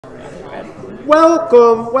ahead.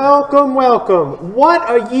 Welcome, welcome, welcome. What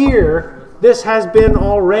a year this has been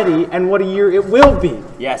already, and what a year it will be.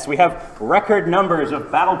 Yes, we have record numbers of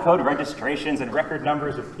Battlecode registrations and record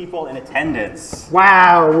numbers of people in attendance.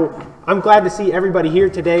 Wow. I'm glad to see everybody here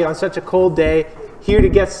today on such a cold day, here to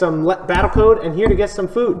get some Battlecode and here to get some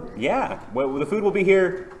food. Yeah, well, the food will be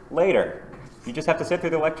here later. You just have to sit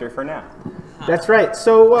through the lecture for now. That's right.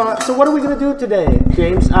 So what are we going to do today,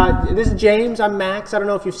 James? This is James. I'm Max. I don't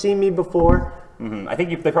know if you've seen me before. I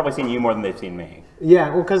think they've probably seen you more than they've seen me. Yeah,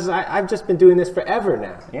 well, because I've just been doing this forever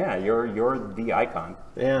now. Yeah, you're the icon.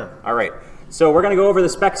 Yeah. All right, so we're going to go over the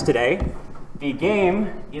specs today. The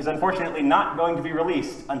game is unfortunately not going to be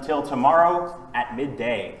released until tomorrow at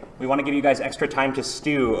midday. We want to give you guys extra time to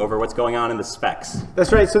stew over what's going on in the specs.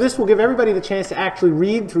 That's right. So this will give everybody the chance to actually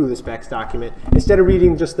read through the specs document instead of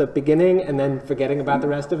reading just the beginning and then forgetting about the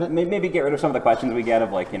rest of it. Maybe get rid of some of the questions we get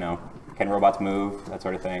of, like, you know, can robots move, that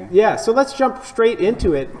sort of thing. Yeah, so let's jump straight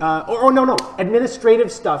into it. No,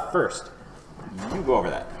 administrative stuff first. You go over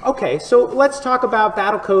that. Okay, so let's talk about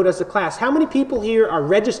Battlecode as a class. How many people here are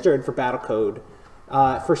registered for Battlecode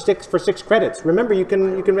for six credits? Remember, you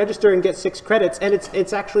can register and get 6 credits, and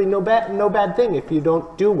it's actually no bad thing if you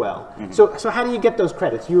don't do well. So how do you get those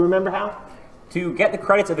credits? You remember how? To get the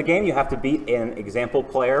credits of the game, you have to beat an example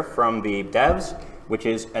player from the devs, which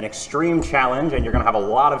is an extreme challenge, and you're going to have a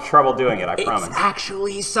lot of trouble doing it, I promise. It's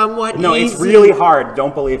actually somewhat easy. No, it's really hard.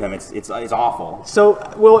 Don't believe him. It's awful. So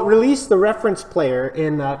we'll release the reference player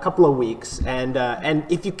in a couple of weeks, and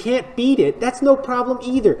if you can't beat it, that's no problem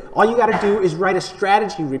either. All you got to do is write a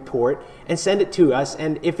strategy report and send it to us,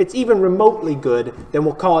 and if it's even remotely good, then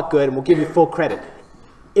we'll call it good and we'll give you full credit.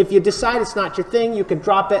 If you decide it's not your thing, you can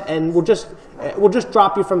drop it, and we'll just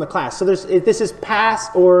drop you from the class. So this is pass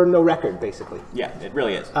or no record, basically. Yeah, it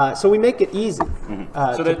really is. So we make it easy.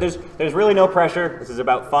 So there's really no pressure. This is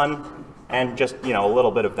about fun and just, you know, a little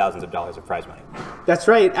bit of thousands of dollars of prize money. That's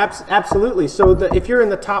right, absolutely. So if you're in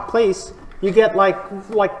the top place, you get like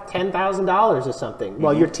 $10,000 or something.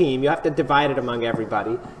 Well, your team, you have to divide it among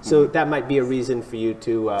everybody. So that might be a reason for you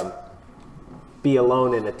to be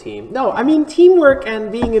alone in a team. No, I mean, teamwork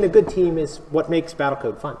and being in a good team is what makes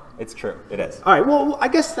Battlecode fun. It's true. It is. All right, well, I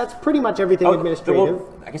guess that's pretty much everything administrative. Well,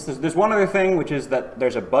 I guess there's one other thing, which is that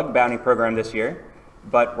there's a bug bounty program this year,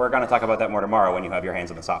 but we're going to talk about that more tomorrow when you have your hands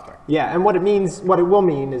on the software. Yeah, and what it will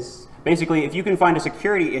mean is... Basically, if you can find a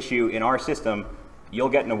security issue in our system, you'll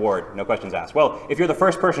get an award, no questions asked. Well, if you're the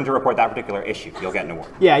first person to report that particular issue, you'll get an award.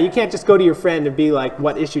 Yeah, you can't just go to your friend and be like,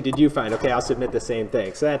 what issue did you find? Okay, I'll submit the same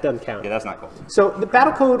thing. So that doesn't count. Yeah, that's not cool. So the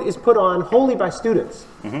Battlecode is put on wholly by students.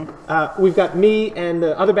 We've got me and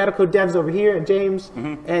the other Battlecode devs over here, and James,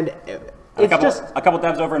 and a couple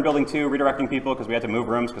devs over in Building 2 redirecting people because we had to move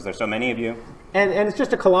rooms because there's so many of you. And it's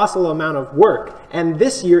just a colossal amount of work. And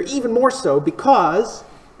this year, even more so, because...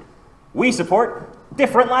 we support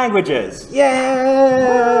different languages.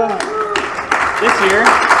 Yeah! This year,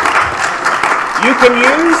 you can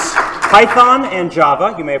use Python and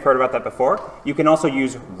Java. You may have heard about that before. You can also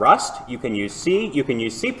use Rust. You can use C. You can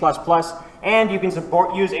use C++. And you can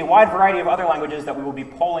use a wide variety of other languages that we will be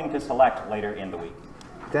polling to select later in the week.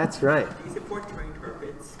 That's right. Do you support trying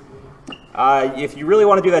carpets? If you really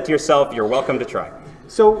want to do that to yourself, you're welcome to try.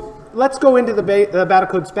 So let's go into the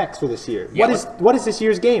Battlecode specs for this year. Yeah, what is this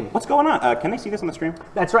year's game? What's going on? Can they see this on the screen?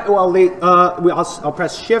 That's right. Well, I'll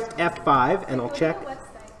press Shift F5 and I'll check,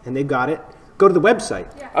 and they got it. Go to the website.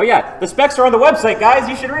 Yeah. Oh yeah, the specs are on the website, guys.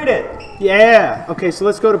 You should read it. Yeah. Okay, so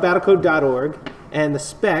let's go to battlecode.org, and the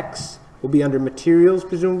specs will be under Materials,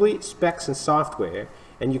 presumably, Specs and Software,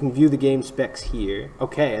 and you can view the game specs here.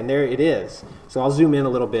 Okay, and there it is. So I'll zoom in a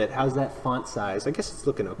little bit. How's that font size? I guess it's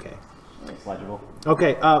looking okay. It's legible.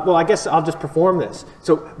 Okay, well, I guess I'll just perform this.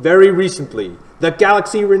 So, very recently, the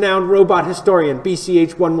galaxy-renowned robot historian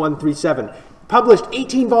BCH1137 published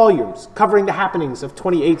 18 volumes covering the happenings of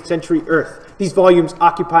 28th century Earth. These volumes,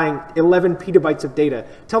 occupying 11 petabytes of data,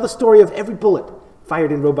 tell the story of every bullet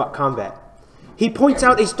fired in robot combat. He points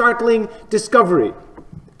out a startling discovery.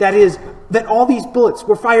 That is, that all these bullets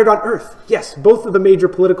were fired on Earth. Yes, both of the major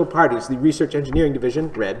political parties, the Research Engineering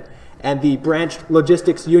Division, red, and the Branched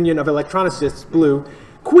Logistics Union of Electronicists, blue,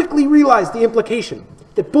 quickly realized the implication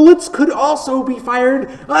that bullets could also be fired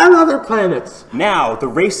on other planets. Now, the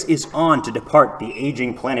race is on to depart the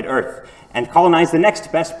aging planet Earth and colonize the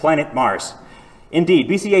next best planet, Mars. Indeed,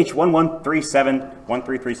 BCH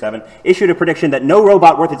 1337 issued a prediction that no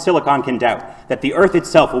robot worth its silicon can doubt, that the Earth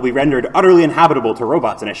itself will be rendered utterly inhabitable to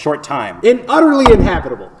robots in a short time. Utterly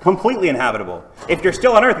inhabitable. Completely inhabitable. If you're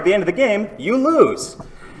still on Earth at the end of the game, you lose.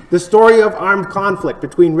 The story of armed conflict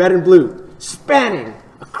between red and blue, spanning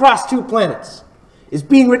across 2 planets. is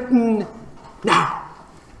being written now.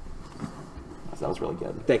 That was really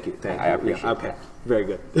good. Thank you. Thank you. I appreciate okay. that. Very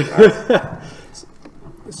good.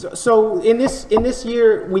 So in this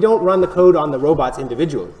year, we don't run the code on the robots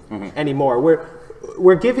individually anymore.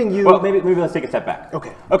 We're giving you... Well, maybe let's take a step back.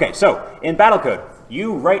 Okay. Okay, so in Battlecode,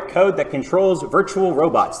 you write code that controls virtual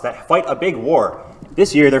robots that fight a big war.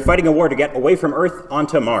 This year, they're fighting a war to get away from Earth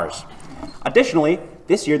onto Mars. Additionally,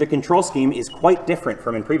 this year, the control scheme is quite different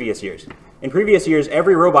from in previous years. In previous years,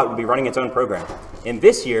 every robot would be running its own program. In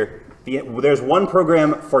this year, there's one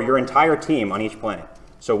program for your entire team on each planet.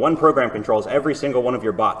 So one program controls every single one of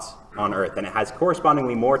your bots on Earth, and it has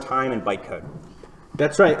correspondingly more time and bytecode.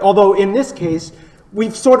 That's right. Although in this case,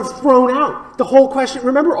 we've sort of thrown out the whole question.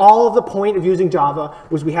 Remember, all of the point of using Java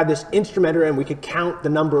was we had this instrumenter and we could count the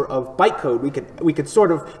number of bytecode. We could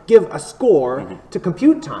sort of give a score to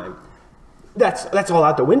compute time. That's all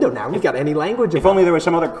out the window now. We've got any language. If only there was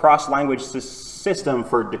some other cross-language system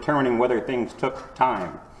for determining whether things took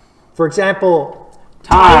time. For example,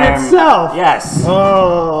 time itself. Yes.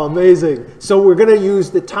 Oh, amazing. So we're going to use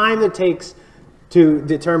the time it takes to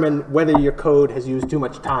determine whether your code has used too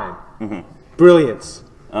much time. Brilliance.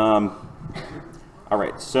 All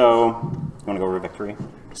right, so you want to go over victory?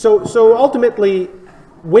 So ultimately,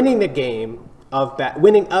 winning the game of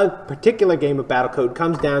winning a particular game of Battlecode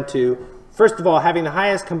comes down to, first of all, having the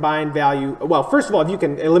highest combined value. Well, first of all, if you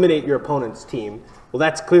can eliminate your opponent's team, well,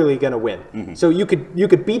 that's clearly going to win. So you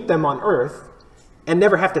could beat them on Earth and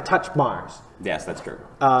never have to touch Mars. Yes, that's true.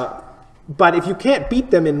 But if you can't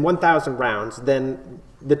beat them in 1,000 rounds, then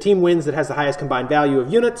the team wins that has the highest combined value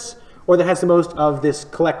of units, or that has the most of this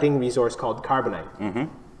collecting resource called carbonite.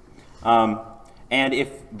 And if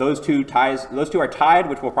those two are tied,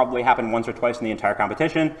 which will probably happen once or twice in the entire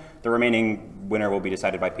competition, the remaining winner will be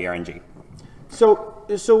decided by PRNG.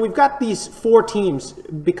 So we've got these 4 teams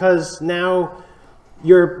because now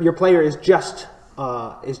your player is just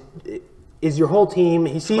is your whole team.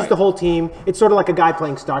 He sees the whole team. It's sort of like a guy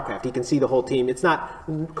playing StarCraft. He can see the whole team. It's not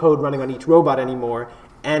code running on each robot anymore.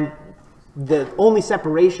 And the only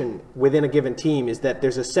separation within a given team is that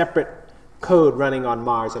there's a separate code running on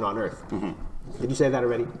Mars and on Earth. Did you say that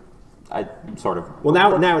already? I sort of. Well,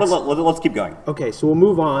 now it's... Let's keep going. Okay, so we'll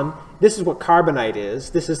move on. This is what carbonite is.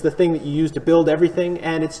 This is the thing that you use to build everything,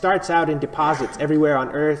 and it starts out in deposits everywhere on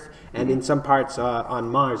Earth, and in some parts on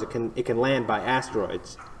Mars. It can land by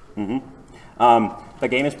asteroids. The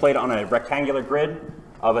game is played on a rectangular grid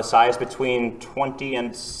of a size between 20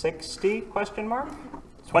 and 60, question mark?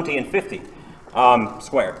 20 and 50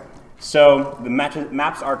 square. So the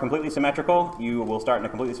maps are completely symmetrical. You will start in a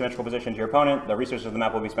completely symmetrical position to your opponent. The resources of the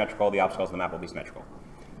map will be symmetrical. The obstacles of the map will be symmetrical.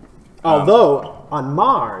 Although on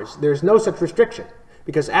Mars, there's no such restriction,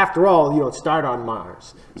 because after all, you don't start on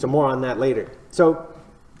Mars. So more on that later. So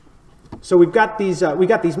we've got these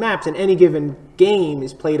maps, and any given game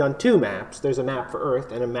is played on 2 maps. There's a map for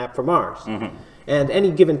Earth and a map for Mars. And any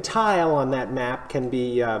given tile on that map can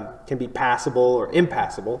be passable or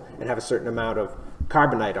impassable and have a certain amount of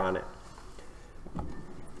carbonite on it.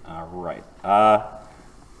 All right.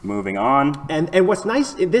 Moving on. And what's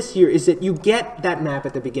nice this year is that you get that map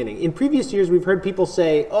at the beginning. In previous years, we've heard people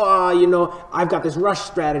say, oh, you know, I've got this rush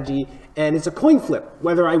strategy, and it's a coin flip,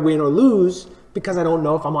 whether I win or lose, because I don't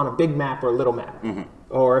know if I'm on a big map or a little map,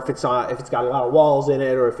 or if it's got a lot of walls in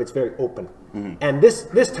it, or if it's very open. And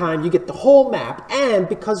this time, you get the whole map, and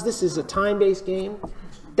because this is a time-based game,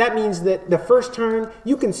 that means that the first turn,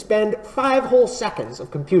 you can spend 5 whole seconds of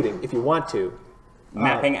computing, if you want to.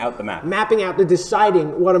 Mapping out the map. Mapping out,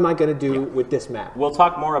 deciding what am I going to do with this map. We'll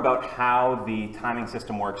talk more about how the timing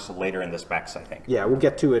system works later in the specs, I think. Yeah, we'll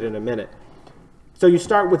get to it in a minute. So you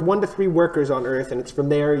start with 1 to 3 workers on Earth, and it's from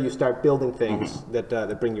there you start building things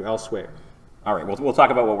that bring you elsewhere. All right, we'll talk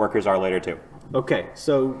about what workers are later, too. Okay,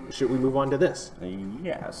 so should we move on to this?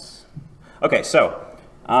 Yes. Okay, so,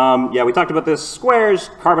 yeah, we talked about this. Squares,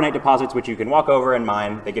 carbonite deposits, which you can walk over and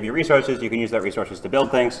mine. They give you resources. You can use that resources to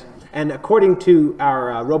build things. And according to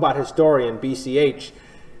our robot historian, BCH,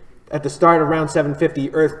 at the start of round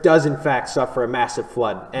 750, Earth does in fact suffer a massive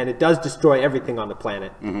flood, and it does destroy everything on the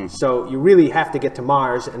planet. So you really have to get to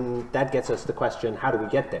Mars, and that gets us the question, how do we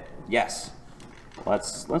get there? Yes.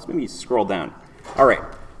 Let's maybe scroll down. All right,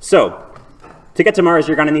 so to get to Mars,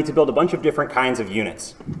 you're going to need to build a bunch of different kinds of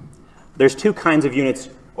units. There's 2 kinds of units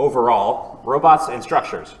overall, robots and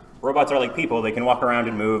structures. Robots are like people. They can walk around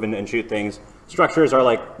and move and shoot things. Structures are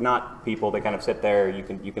like not people. They kind of sit there. You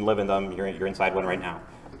can live in them. You're inside one right now.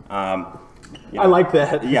 I like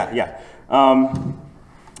that. Yeah.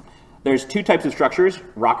 There's 2 types of structures,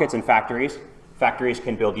 rockets and factories. Factories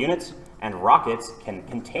can build units, and rockets can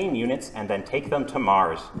contain units and then take them to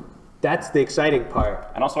Mars. That's the exciting part.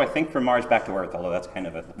 And also, I think from Mars back to Earth, although that's kind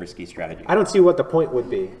of a risky strategy. I don't see what the point would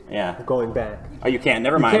be. Yeah. Of going back. Oh, you can't.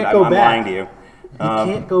 Never mind. Can't go I'm back. lying to you. You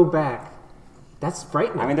can't go back. That's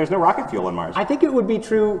frightening. I mean, there's no rocket fuel on Mars. I think it would be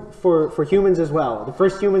true for humans as well. The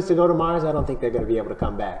first humans to go to Mars, I don't think they're going to be able to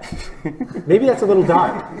come back. Maybe that's a little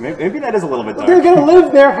dark. Maybe that is a little bit dark. They're going to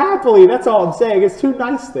live there happily. That's all I'm saying. It's too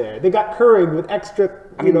nice there. They got Keurig with extra,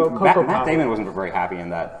 cocoa Matt Damon wasn't very happy in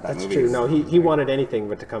that That's movie. true. No, he wanted anything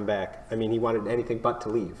but to come back. I mean, he wanted anything but to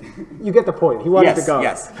leave. You get the point. He wanted to go.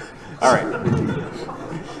 Yes. All right.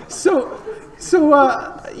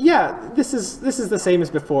 Yeah, this is the same as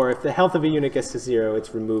before. If the health of a unit gets to 0,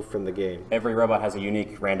 it's removed from the game. Every robot has a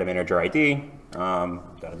unique random integer ID,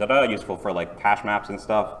 useful for like hash maps and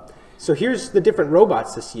stuff. So here's the different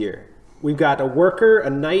robots this year. We've got a worker,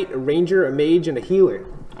 a knight, a ranger, a mage, and a healer.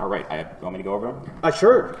 All right, you want me to go over them?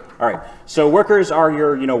 Sure. All right, so workers are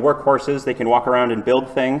your workhorses. They can walk around and build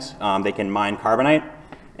things. They can mine carbonite,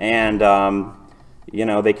 and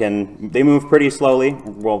they move pretty slowly.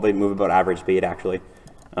 Well, they move about average speed actually.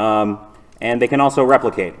 And they can also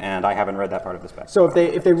replicate, and I haven't read that part of the spec. So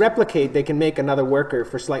if they replicate, they can make another worker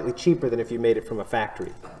for slightly cheaper than if you made it from a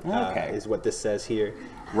factory. Okay. Is what this says here.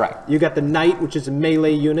 Right. You got the knight, which is a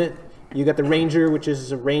melee unit. You got the ranger, which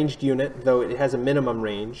is a ranged unit, though it has a minimum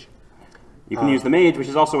range. You can use the mage, which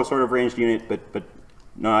is also a sort of ranged unit, but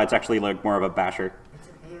no, it's actually like more of a basher.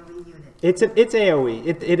 It's an AoE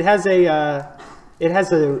unit. It's AoE. It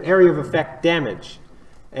has an area of effect damage,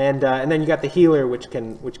 and then you got the healer, which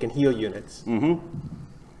can heal units. Mm-hmm.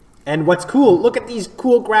 And what's cool? Look at these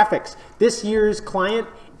cool graphics. This year's client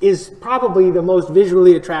is probably the most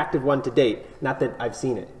visually attractive one to date. Not that I've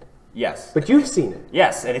seen it. Yes. But you've seen it.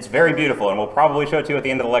 Yes, and it's very beautiful, and we'll probably show it to you at the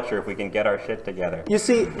end of the lecture if we can get our shit together. You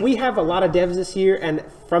see, we have a lot of devs this year, and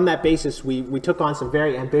from that basis, we took on some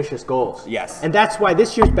very ambitious goals. Yes. And that's why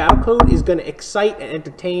this year's Battlecode is going to excite and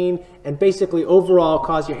entertain and basically overall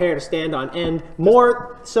cause your hair to stand on end,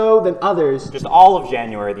 more so than others. Just all of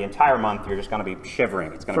January, the entire month, you're just going to be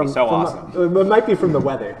shivering. It's going to be so awesome. It might be from the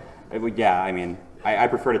weather. Yeah, I mean, I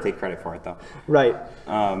prefer to take credit for it, though. Right.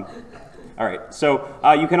 All right, so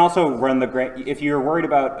you can also run the, if you're worried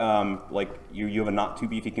about, like, you have a not too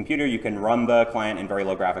beefy computer, you can run the client in very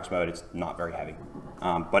low graphics mode. It's not very heavy.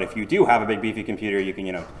 But if you do have a big beefy computer, you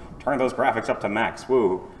can, turn those graphics up to max.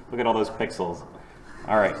 Woo, look at all those pixels.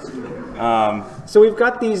 All right. So we've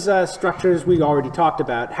got these structures we already talked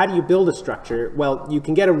about. How do you build a structure? Well, you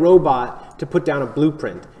can get a robot to put down a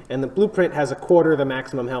blueprint. And the blueprint has 1/4 the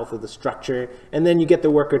maximum health of the structure. And then you get the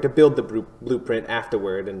worker to build the blueprint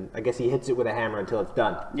afterward. And I guess he hits it with a hammer until it's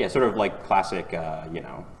done. Yeah, sort of like classic,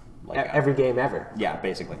 like every game ever. Yeah,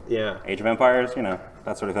 basically. Yeah. Age of Empires,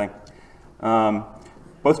 that sort of thing.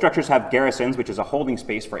 Both structures have garrisons, which is a holding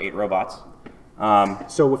space for 8 robots.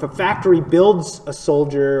 So if a factory builds a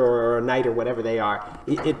soldier or a knight or whatever they are,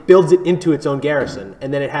 it builds it into its own garrison,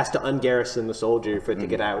 and then it has to ungarrison the soldier for it to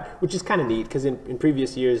get out, which is kind of neat, because in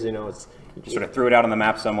previous years, it's... You sort of threw it out on the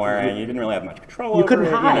map somewhere, and you didn't really have much control over it. You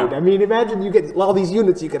couldn't hide. I mean, imagine you get all these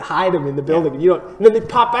units, you could hide them in the building, and and then they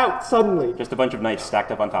pop out suddenly. Just a bunch of knights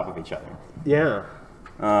stacked up on top of each other. Yeah.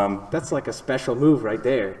 That's like a special move right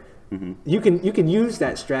there. Mm-hmm. You can use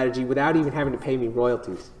that strategy without even having to pay me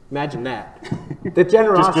royalties. Imagine that. The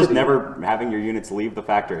generosity. just never having your units leave the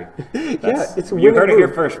factory. Yeah, it's a you heard it here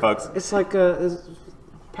move. first, folks. It's like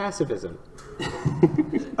passivism.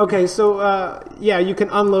 Okay, so yeah, you can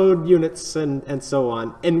unload units and so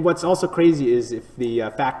on. And what's also crazy is if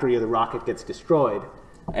the factory or the rocket gets destroyed,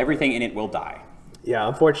 everything in it will die. Yeah,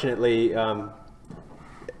 unfortunately.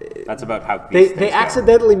 That's about how these they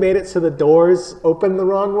accidentally made it so the doors open the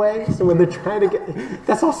wrong way. So when they're trying to get,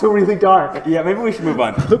 that's also really dark. Yeah, maybe we should move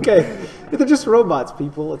on. Okay, they're just robots,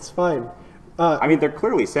 people. It's fine. I mean, they're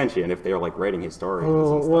clearly sentient if they're like writing historians.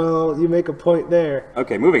 Oh, well, you make a point there.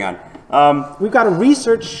 Okay, moving on. We've got a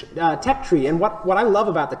research tech tree, and what I love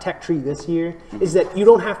about the tech tree this year is that you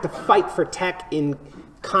don't have to fight for tech in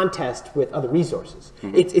contest with other resources.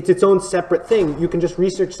 Mm-hmm. It's its own separate thing. You can just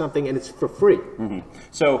research something and it's for free. Mm-hmm.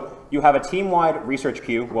 So you have a team-wide research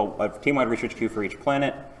queue, well, a team-wide research queue for each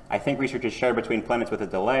planet. I think research is shared between planets with a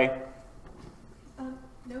delay.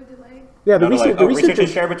 No delay. Yeah, the research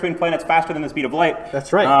is shared between planets faster than the speed of light.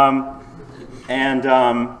 That's right.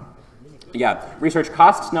 Yeah, research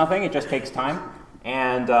costs nothing. It just takes time.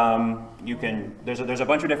 And you can, there's a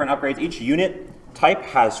bunch of different upgrades. Each unit type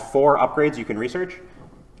has 4 upgrades you can research.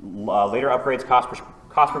 Later upgrades cost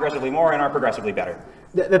progressively more and are progressively better.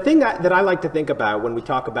 The thing that I like to think about when we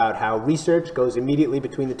talk about how research goes immediately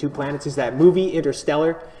between the 2 planets is that movie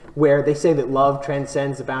Interstellar, where they say that love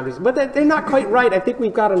transcends the boundaries. But they're not quite right. I think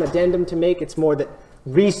we've got an addendum to make. It's more that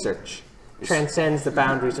research transcends the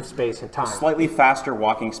boundaries of space and time. Slightly faster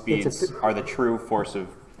walking speeds are the true force of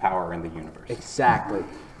power in the universe. Exactly.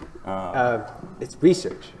 It's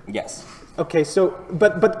research. Yes. Okay, so,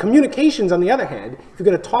 but communications, on the other hand, if you're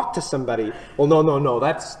going to talk to somebody, well, no,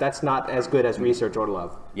 that's not as good as research or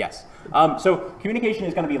love. Yes. So communication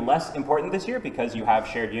is going to be less important this year because you have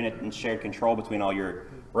shared unit and shared control between all your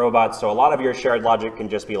robots. So a lot of your shared logic can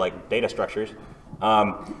just be like data structures.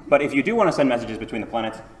 But if you do want to send messages between the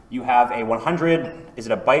planets, you have a 100, is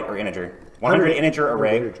it a byte or integer? 100 integer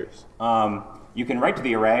array. Integers. You can write to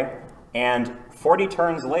the array, and 40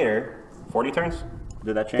 turns later, 40 turns?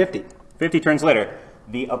 Did that change? 50. 50 turns later,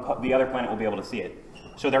 the other planet will be able to see it.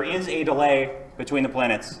 So there is a delay between the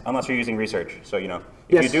planets, unless you're using research. So, you know,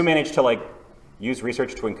 if you do manage to, like, use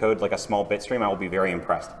research to encode, like, a small bit stream, I will be very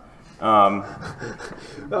impressed.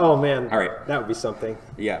 Oh, man. All right. That would be something.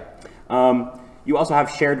 Yeah. You also have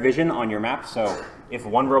shared vision on your map. So if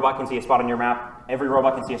one robot can see a spot on your map, every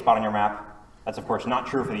robot can see a spot on your map. That's, of course, not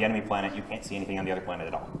true for the enemy planet. You can't see anything on the other planet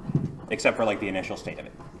at all, except for, like, the initial state of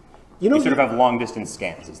it. You sort of have long-distance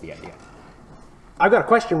scans is the idea. I've got a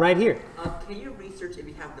question right here. Can you research if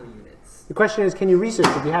you have no units? The question is, can you research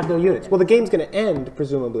if you have no units? Well, the game's going to end,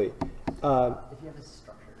 presumably. If you have a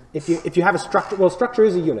structure. If you have a structure, well, structure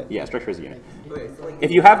is a unit. Yeah, structure is a unit. Okay, so like,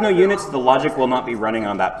 If you have no units, the logic will not be running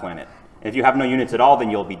on that planet. And if you have no units at all, then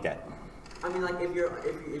you'll be dead. I mean, like if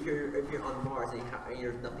you're on Mars and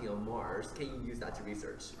there's nothing on Mars, can you use that to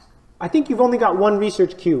research? I think you've only got one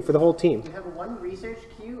research queue for the whole team. You have one research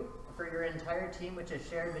queue for your entire team, which is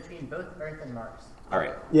shared between both Earth and Mars. All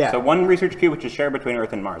right. Yeah. So one research queue, which is shared between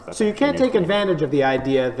Earth and Mars. That's So you can't take advantage of the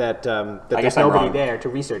idea that there's nobody there to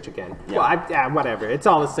research again. Yeah. Well, whatever. It's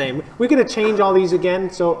all the same. We're going to change all these again,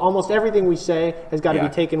 so almost everything we say has got to be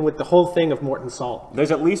taken with the whole thing of Morton Salt. There's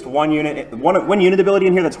at least one unit ability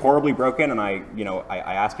in here that's horribly broken, and I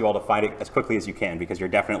ask you all to find it as quickly as you can because you're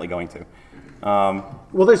definitely going to.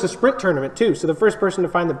 Well, there's a sprint tournament too, so the first person to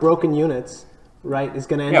find the broken units, right, is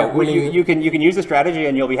going to end up winning. You can use the strategy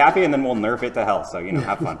and you'll be happy, and then we'll nerf it to hell. So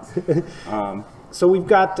have fun. So we've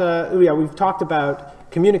got we've talked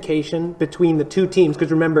about communication between the two teams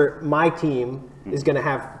because remember my team is going to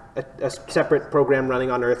have a separate program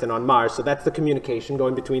running on Earth and on Mars, so that's the communication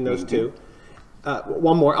going between those two.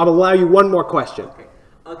 One more. I'll allow you one more question. Okay.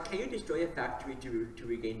 Can you destroy a factory to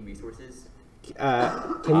regain resources? No,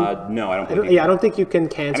 I don't think. I don't think you can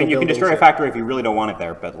cancel. I mean, you can destroy a factory if you really don't want it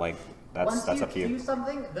there, but like. That's up to you. Once you queue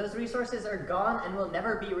something, those resources are gone and will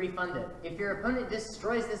never be refunded. If your opponent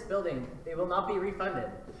destroys this building, they will not be refunded.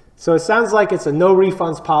 So it sounds like it's a no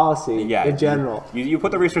refunds policy in general. You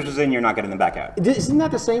put the resources in, you're not getting them back out. Isn't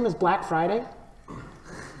that the same as Black Friday?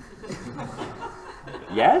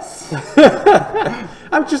 Yes?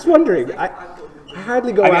 I'm just wondering. I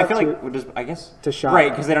hardly go out I feel like I guess to shop. Right,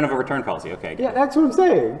 because they don't have a return policy. Okay. Yeah, that's what I'm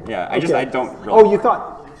saying. Yeah, I don't really. Oh, you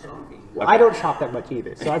thought. Well, okay. I don't shop that much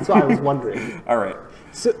either, so that's why I was wondering. All right.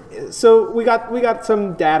 So we got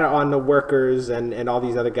some data on the workers and all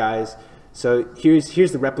these other guys. So here's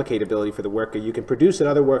the replicate ability for the worker. You can produce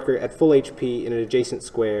another worker at full HP in an adjacent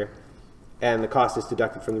square, and the cost is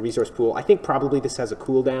deducted from the resource pool. I think probably this has a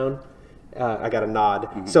cooldown. I got a nod.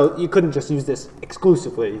 Mm-hmm. So you couldn't just use this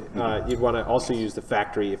exclusively. You'd want to also use the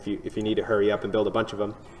factory if you need to hurry up and build a bunch of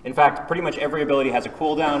them. In fact, pretty much every ability has a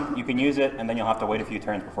cooldown. You can use it, and then you'll have to wait a few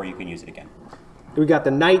turns before you can use it again. We got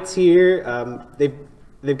the knights here.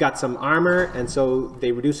 They've got some armor, and so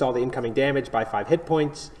they reduce all the incoming damage by 5 hit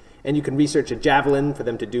points. And you can research a javelin for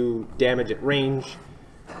them to do damage at range.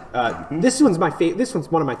 This one's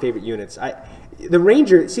one of my favorite units. The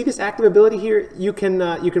ranger, see this active ability here? You can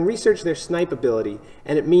research their snipe ability,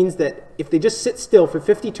 and it means that if they just sit still for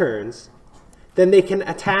 50 turns, then they can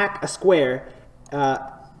attack a square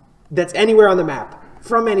that's anywhere on the map,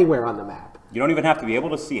 from anywhere on the map. You don't even have to be able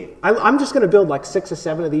to see it. I'm just going to build like 6 or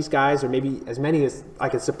 7 of these guys, or maybe as many as I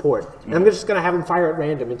can support, and I'm just going to have them fire at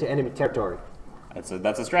random into enemy territory.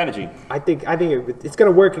 That's a strategy. I think it's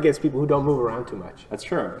going to work against people who don't move around too much. That's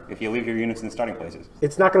true. If you leave your units in starting places.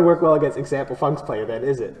 It's not going to work well against example Funk's player, then,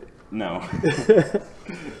 is it? No.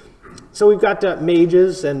 So we've got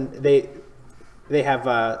mages, and they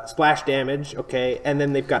have splash damage, okay, and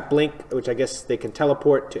then they've got blink, which I guess they can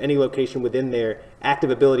teleport to any location within their active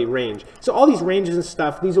ability range. So all these ranges and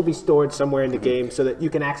stuff, these will be stored somewhere in the game so that you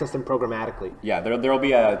can access them programmatically. Yeah, there will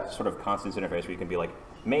be a sort of constant interface where you can be like,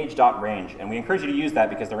 mage.range, and we encourage you to use that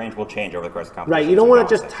because the range will change over the course of the competition. Right, you don't want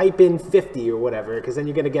to just type in 50 or whatever, because then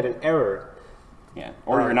you're going to get an error. Yeah,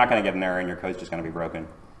 or you're not going to get an error and your code's just going to be broken.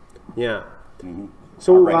 Yeah. Mm-hmm.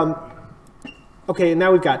 So, okay,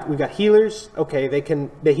 now we've got healers. Okay,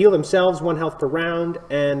 they heal themselves 1 health per round,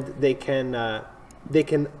 and they can they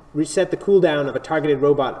can reset the cooldown of a targeted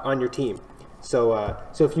robot on your team. So,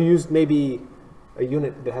 so if you use maybe a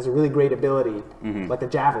unit that has a really great ability, like the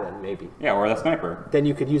Javelin, maybe. Yeah, or the Sniper. Then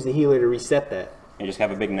you could use the healer to reset that. You just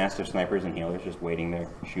have a big nest of snipers and healers just waiting there,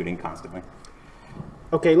 shooting constantly.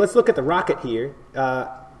 Okay, let's look at the rocket here.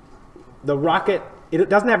 The rocket, it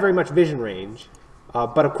doesn't have very much vision range,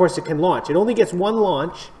 but of course it can launch. It only gets one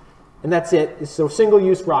launch, and that's it. It's a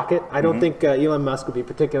single-use rocket. I don't think Elon Musk would be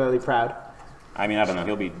particularly proud. I mean, I don't know.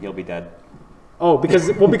 He'll be dead. Oh, because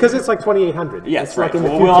it's like 2800. Yes, it's right. Like in the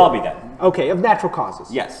We'll future. all be dead. Okay, of natural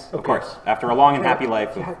causes. Yes, okay. Of course. After a long and happy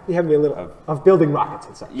life. You have me a little of building rockets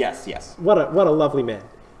and such. Yes, yes. What a lovely man.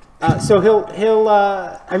 So he'll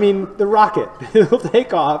I mean, the rocket, he'll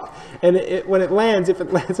take off, and when it lands, if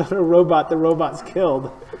it lands on a robot, the robot's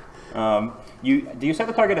killed. Do you set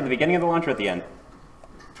the target at the beginning of the launch or at the end?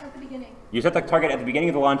 At the beginning. You set the target at the beginning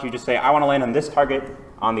of the launch. You just say, I want to land on this target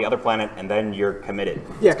on the other planet, and then you're committed.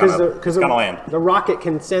 Yeah, because land. The rocket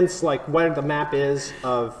can sense like where the map is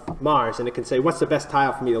of Mars, and it can say, what's the best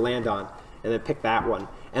tile for me to land on, and then pick that one.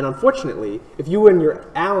 And unfortunately, if you and your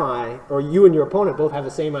ally, or you and your opponent both have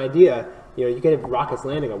the same idea, you can have rockets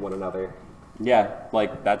landing on one another. Yeah,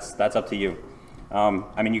 like that's up to you.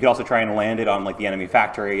 I mean, you could also try and land it on like the enemy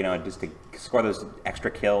factory, just to score those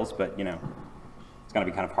extra kills, but it's going to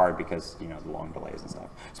be kind of hard because, the long delays and stuff.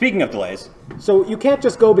 Speaking of delays. So you can't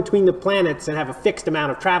just go between the planets and have a fixed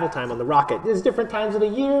amount of travel time on the rocket. There's different times of the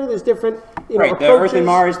year, there's different, right, approaches. The Earth and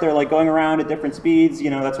Mars, they're like going around at different speeds,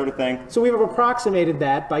 that sort of thing. So we've approximated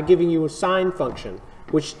that by giving you a sine function,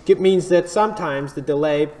 which means that sometimes the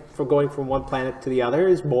delay for going from one planet to the other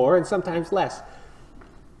is more and sometimes less.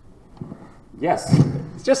 Yes.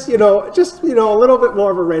 It's just a little bit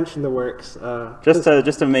more of a wrench in the works.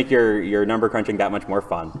 Just to make your number crunching that much more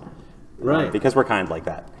fun. Right. Because we're kind like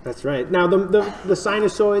that. That's right. Now the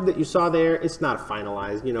sinusoid that you saw there, it's not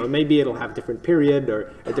finalized. Maybe it'll have a different period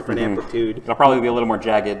or a different amplitude. It'll probably be a little more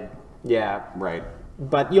jagged. Yeah. Right.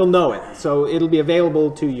 But you'll know it. So it'll be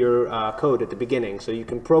available to your code at the beginning, so you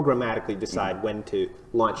can programmatically decide when to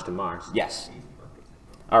launch to Mars. Yes.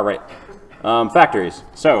 All right. Factories.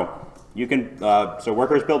 So you can so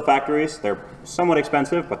workers build factories. They're somewhat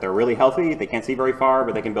expensive, but they're really healthy. They can't see very far,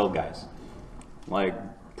 but they can build guys.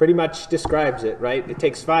 Pretty much describes it, right? It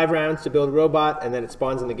takes 5 rounds to build a robot, and then it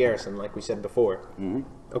spawns in the garrison, like we said before.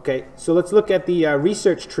 Okay, so let's look at the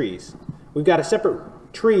research trees. We've got a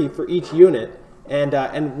separate tree for each unit,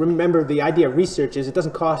 and remember the idea of research is it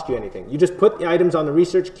doesn't cost you anything. You just put the items on the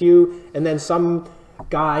research queue, and then some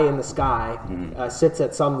guy in the sky sits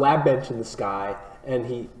at some lab bench in the sky,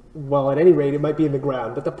 and well, at any rate, it might be in the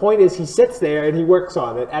ground. But the point is he sits there and he works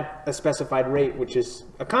on it at a specified rate, which is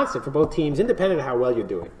a constant for both teams, independent of how well you're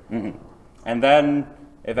doing. And then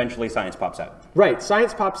eventually science pops out. Right.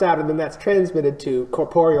 Science pops out, and then that's transmitted to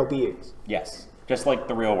corporeal beings. Yes. Just like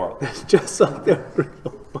the real world. Just like the real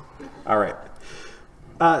world. All right.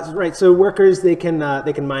 Right. So workers, they can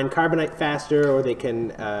mine carbonite faster, or they can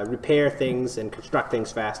repair things and construct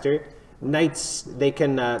things faster. Knights, they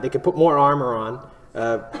can put more armor on.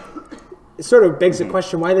 It sort of begs the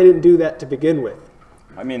question why they didn't do that to begin with.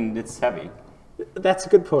 I mean, it's heavy. That's a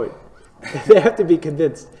good point. They have to be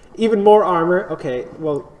convinced. Even more armor, okay,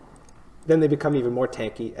 well, then they become even more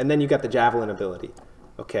tanky. And then you got the Javelin ability.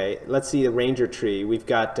 Okay, let's see the Ranger tree. We've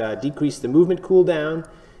got decrease the movement cooldown,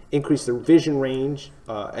 increase the vision range,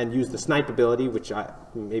 and use the Snipe ability, which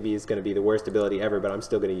maybe is going to be the worst ability ever, but I'm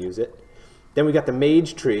still going to use it. Then we got the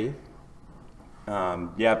Mage tree.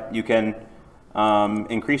 Yep, you can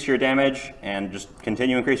increase your damage and just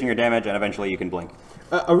continue increasing your damage, and eventually you can blink.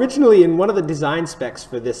 Originally, in one of the design specs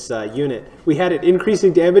for this unit, we had it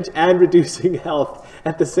increasing damage and reducing health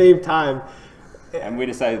at the same time. And we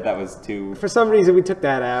decided that was too... For some reason, we took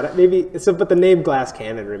that out. But the name Glass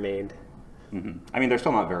Cannon remained. I mean, they're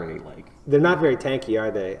still not very, They're not very tanky,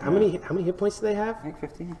 are they? How many hit points do they have? I think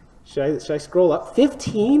 15. Should I scroll up?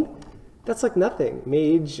 15? That's like nothing.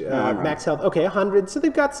 Mage, max health. Okay, 100. So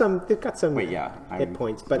they've got some. Wait, yeah, hit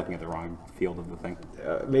points. But looking at the wrong field of the thing.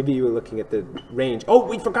 Maybe you were looking at the range. Oh,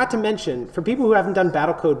 we forgot to mention for people who haven't done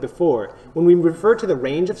Battlecode before, when we refer to the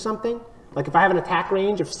range of something, like if I have an attack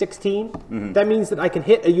range of 16, that means that I can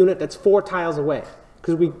hit a unit that's 4 tiles away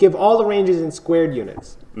because we give all the ranges in squared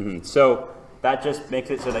units. So that just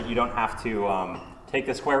makes it so that you don't have to take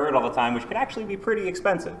the square root all the time, which could actually be pretty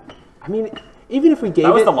expensive. I mean, even if we gave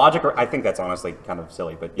that was the logic, I think that's honestly kind of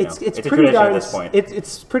silly, but it's a tradition at this point.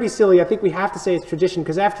 It's pretty silly. I think we have to say it's tradition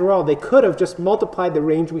because after all, they could have just multiplied the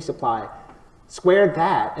range we supply, squared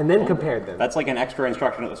that, and then compared them. That's like an extra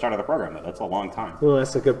instruction at the start of the program, though. That's a long time. Well,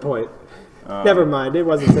 that's a good point. Never mind, it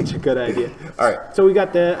wasn't such a good idea. All right. So we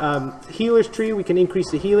got the healer's tree. We can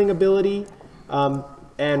increase the healing ability,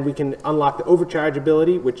 and we can unlock the overcharge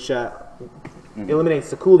ability, which eliminates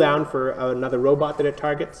the cooldown for another robot that it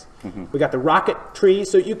targets. We got the rocket tree,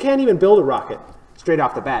 so you can't even build a rocket straight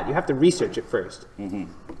off the bat. You have to research it first.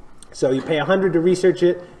 So you pay 100 to research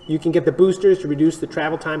it. You can get the boosters to reduce the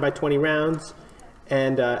travel time by 20 rounds.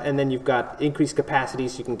 And then you've got increased capacity,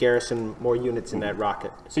 so you can garrison more units in that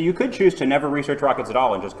rocket. So you could choose to never research rockets at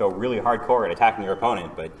all and just go really hardcore at attacking your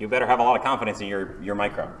opponent, but you better have a lot of confidence in your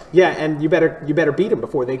micro. Yeah, and you better beat them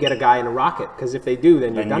before they get a guy in a rocket, because if they do,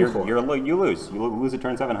 then you're done for. You lose. You lose at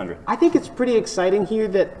turn 700. I think it's pretty exciting here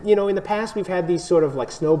that, you know, in the past we've had these sort of like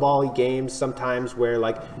snowball-y games sometimes where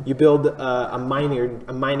like you build a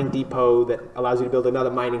mining depot that allows you to build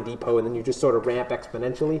another mining depot, and then you just sort of ramp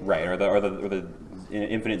exponentially. Right, or the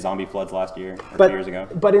infinite zombie floods last year, or 2 years ago.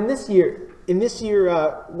 But in this year,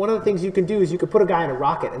 one of the things you can do is you could put a guy in a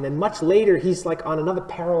rocket, and then much later he's like on another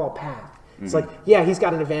parallel path. It's like, yeah, he's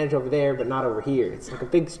got an advantage over there, but not over here. It's like a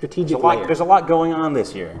big strategic layer. There's a lot going on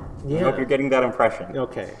this year. Yeah. I hope you're getting that impression.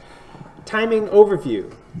 Okay. Timing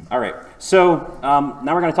overview. All right. So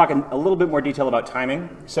now we're going to talk in a little bit more detail about timing.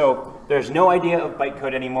 So there's no idea of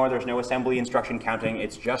bytecode anymore. There's no assembly instruction counting.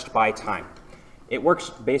 It's just by time. It works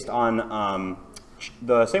based on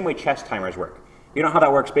the same way chess timers work. You know how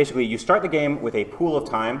that works? Basically, you start the game with a pool of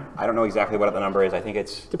time. I don't know exactly what the number is. I think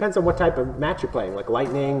it's... Depends on what type of match you're playing, like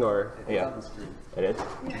lightning or... Yeah, it is.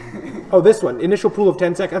 Oh, this one. Initial pool of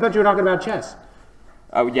 10 seconds. I thought you were talking about chess.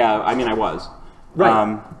 Oh, yeah. I mean, I was.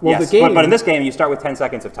 Right. Well, yes, but in this game, you start with 10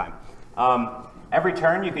 seconds of time. Every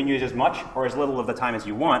turn, you can use as much or as little of the time as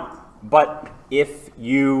you want. But if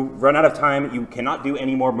you run out of time, you cannot do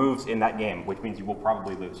any more moves in that game, which means you will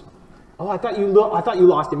probably lose. Oh, I thought you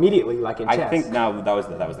lost immediately, like in chess. I think no, that was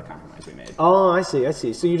the compromise we made. Oh, I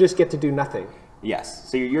see. So you just get to do nothing. Yes.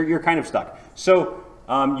 So you're kind of stuck. So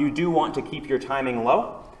you do want to keep your timing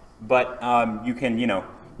low, but you can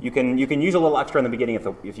use a little extra in the beginning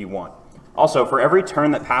if you want. Also, for every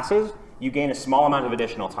turn that passes, you gain a small amount of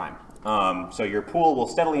additional time. So your pool will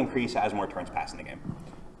steadily increase as more turns pass in the game.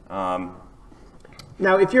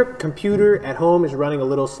 Now, if your computer at home is running a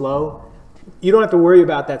little slow, you don't have to worry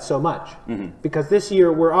about that so much, because this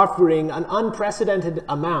year we're offering an unprecedented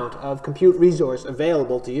amount of compute resource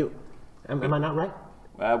available to you. Am I not right?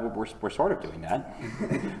 We're sort of doing that.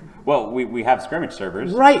 Well, we have scrimmage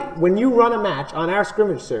servers. Right. When you run a match on our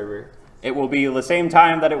scrimmage server, it will be the same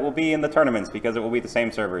time that it will be in the tournaments, because it will be the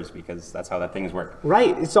same servers, because that's how that things work.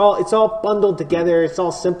 Right. It's all bundled together. It's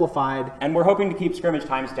all simplified. And we're hoping to keep scrimmage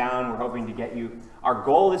times down. We're hoping to get you... Our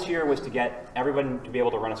goal this year was to get everyone to be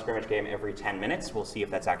able to run a scrimmage game every 10 minutes. We'll see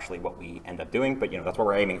if that's actually what we end up doing, but that's what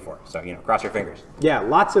we're aiming for. So cross your fingers. Yeah,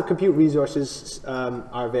 lots of compute resources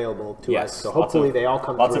are available to us. So hopefully they all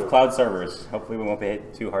come Lots through. of cloud servers. Hopefully we won't be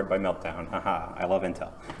hit too hard by meltdown. Haha, I love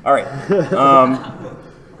Intel. All right.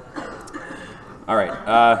 All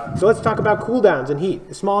right. So let's talk about cooldowns and heat.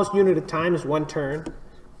 The smallest unit of time is 1 turn,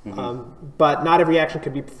 but not every action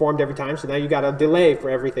can be performed every time. So now you got a delay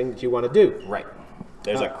for everything that you want to do. Right.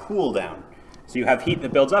 There's a cooldown. So you have heat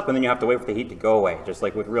that builds up, and then you have to wait for the heat to go away, just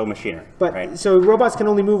like with real machinery. But right? So robots can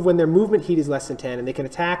only move when their movement heat is less than 10, and they can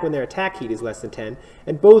attack when their attack heat is less than 10.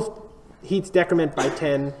 And both heats decrement by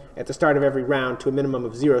 10 at the start of every round to a minimum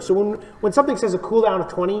of 0. So when something says a cooldown of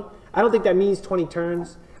 20, I don't think that means 20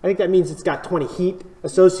 turns. I think that means it's got 20 heat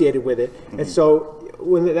associated with it. And so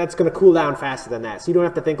that's going to cool down faster than that. So you don't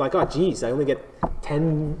have to think like, oh, geez, I only get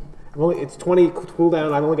 10... it's 20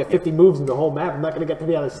 cooldown. I only get 50 moves in the whole map. I'm not going to get to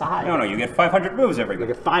the other side. No, you get 500 moves every game.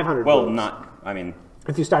 You get 500 well, moves.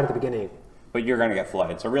 If you start at the beginning. But you're going to get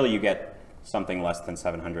flooded. So really you get something less than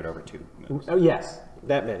 700 over 2 moves. Oh, yes.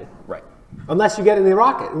 That many. Right. Unless you get in the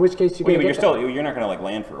rocket, in which case you can you're not going to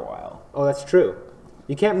land for a while. Oh, that's true.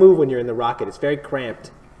 You can't move when you're in the rocket. It's very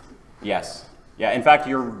cramped. Yes. Yeah, in fact,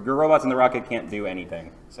 your robots in the rocket can't do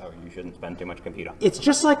anything, so you shouldn't spend too much compute on them. It's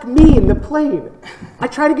just like me in the plane. I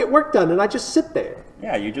try to get work done, and I just sit there.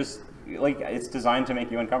 Yeah, it's designed to make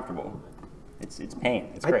you uncomfortable. It's pain.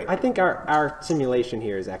 It's great. I think our simulation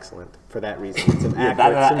here is excellent for that reason. It's an accurate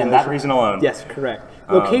simulation. And that reason alone. Yes, correct.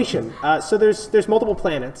 Location. So there's multiple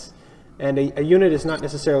planets, and a unit is not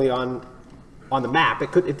necessarily on the map.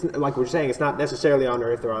 It's like we're saying, it's not necessarily on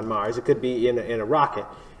Earth or on Mars. It could be in a rocket.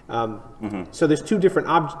 So there's two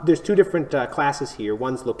different classes here.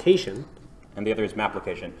 One's location, and the other is map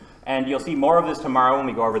location. And you'll see more of this tomorrow when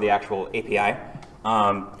we go over the actual API.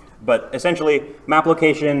 But essentially, map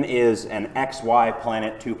location is an XY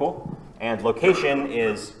planet tuple, and location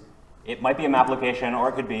is, it might be a map location, or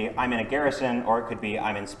it could be I'm in a garrison, or it could be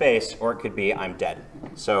I'm in space, or it could be I'm dead.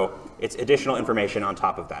 So It's additional information on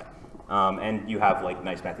top of that. And you have like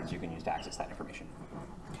nice methods you can use to access that information.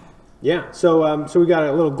 Yeah, so we got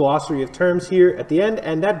a little glossary of terms here at the end,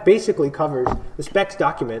 and that basically covers the specs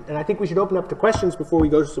document. And I think we should open up to questions before we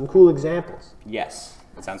go to some cool examples. Yes,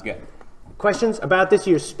 that sounds good. Questions about this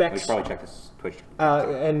year's specs? We should probably check this Twitch.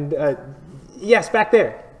 Yes, back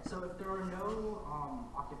there. So if there are no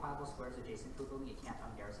occupiable squares adjacent to a building, you can't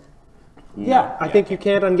ungarrison? Yeah, I think you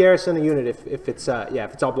can't ungarrison a unit if it's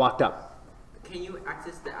all blocked up. Can you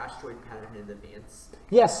access the asteroid pattern in advance?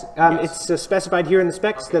 Yes, it's specified here in the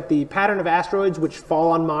specs that the pattern of asteroids which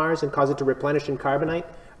fall on Mars and cause it to replenish in carbonite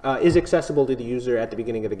is accessible to the user at the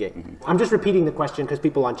beginning of the game. I'm just repeating the question because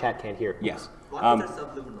people on chat can't hear. Yes. Rockets are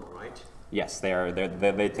subliminal, right? Yes,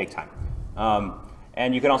 they take time.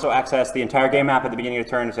 And you can also access the entire game map at the beginning of the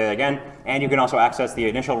turn, to say that again, and you can also access the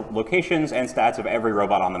initial locations and stats of every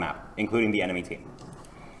robot on the map, including the enemy team.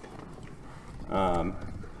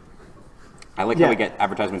 I like how we get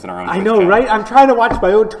advertisements in our own Twitch I know, chat. right? I'm trying to watch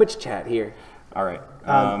my own Twitch chat here. All right.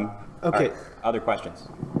 Okay. All right. Other questions?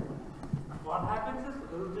 What happens if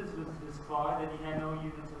Iltis was destroyed and he had no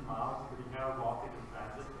units in Mars, but he had a rocket in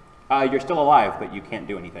transit? You're still alive, but you can't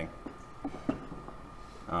do anything.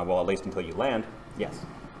 Well, at least until you land. Yes.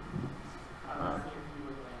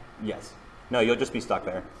 Yes. No, you'll just be stuck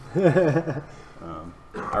there.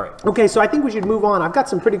 All right. Okay, so I think we should move on. I've got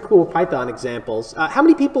some pretty cool Python examples. How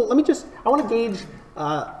many people, I want to gauge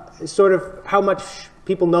sort of how much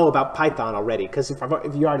people know about Python already, because if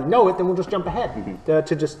you already know it, then we'll just jump ahead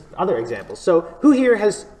to just other examples. So who here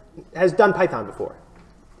has done Python before?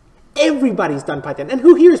 Everybody's done Python. And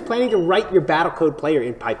who here is planning to write your Battlecode player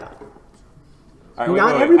in Python? All right,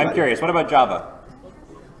 Not wait. everybody. I'm curious. What about Java?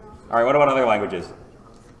 All right, what about other languages?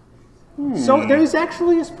 So there's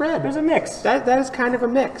actually a spread. There's a mix. That is kind of a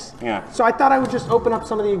mix. Yeah. So I thought I would just open up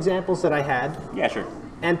some of the examples that I had Yeah, sure.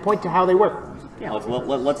 and point to how they work. Yeah,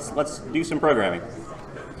 let's do some programming.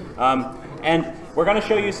 And we're going to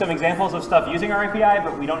show you some examples of stuff using our API,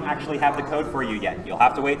 but we don't actually have the code for you yet. You'll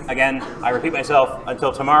have to wait, again, I repeat myself,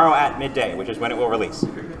 until tomorrow at midday, which is when it will release.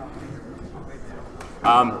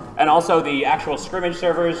 And also the actual scrimmage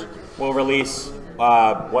servers will release,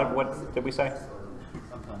 what did we say?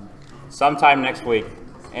 Sometime next week.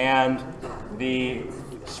 And the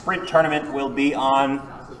sprint tournament will be on,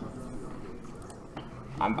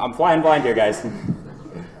 I'm flying blind here, guys.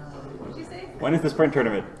 What did you say? When is the sprint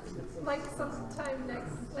tournament? Like sometime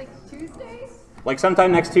next, like Tuesday? Like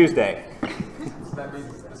sometime next Tuesday. So that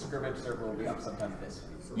means the scrimmage server will be up sometime this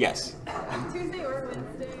week. Yes. Tuesday or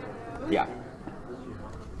Wednesday, I don't know.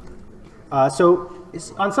 Yeah. So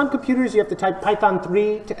on some computers, you have to type Python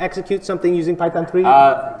 3 to execute something using Python 3.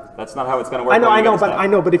 That's not how it's going to work. I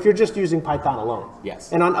know, but if you're just using Python alone.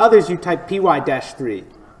 Yes. And on others, you type py-3.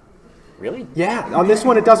 Really? Yeah, on this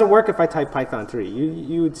one, it doesn't work if I type Python 3.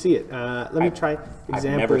 You would see it. Let me try example. I've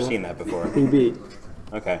never seen that before. PB.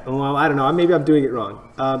 Okay. Well, I don't know. Maybe I'm doing it wrong.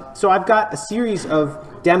 So I've got a series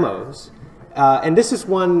of demos, and this is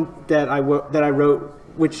one that I wrote,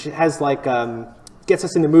 which has like gets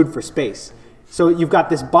us in the mood for space. So you've got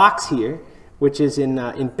this box here, which is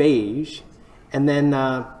in beige, and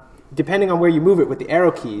then depending on where you move it with the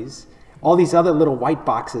arrow keys, all these other little white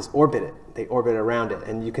boxes orbit it. They orbit around it,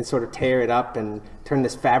 and you can sort of tear it up and turn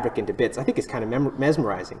this fabric into bits. I think it's kind of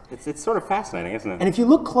mesmerizing. It's sort of fascinating, isn't it? And if you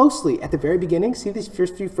look closely at the very beginning, see these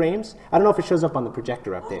first few frames? I don't know if it shows up on the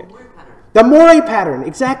projector up there. The moire pattern,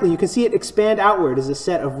 exactly. You can see it expand outward as a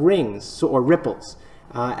set of rings or ripples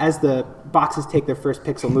as the boxes take their first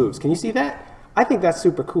pixel moves. Can you see that? I think that's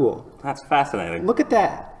super cool. That's fascinating. Look at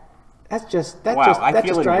that. That's just I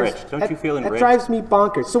feel enriched. Don't you feel enriched? That drives me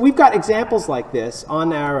bonkers. So we've got examples like this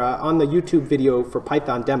on our on the YouTube video for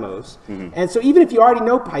Python demos. And so even if you already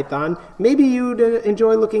know Python, maybe you'd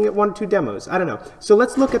enjoy looking at 1 or 2 demos. I don't know. So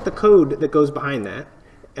let's look at the code that goes behind that,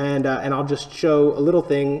 and I'll just show a little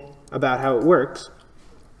thing about how it works.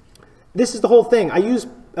 This is the whole thing. I use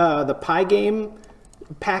the Pygame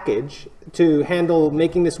package to handle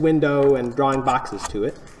making this window and drawing boxes to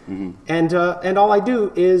it. And all I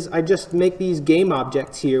do is I just make these game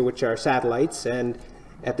objects here, which are satellites, and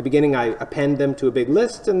at the beginning I append them to a big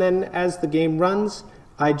list, and then as the game runs,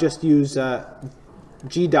 I just use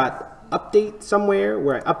g.update somewhere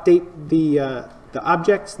where I update the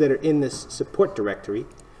objects that are in this support directory,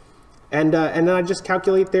 and then I just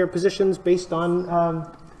calculate their positions based on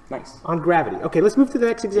on gravity. Okay, let's move to the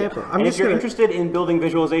next example. And if you're interested in building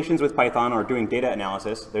visualizations with Python or doing data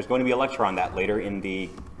analysis, there's going to be a lecture on that later in the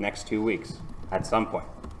next 2 weeks at some point.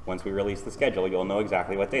 Once we release the schedule, you'll know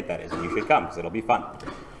exactly what date that is, and you should come because it'll be fun.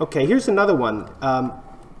 Okay, here's another one.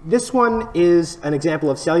 This one is an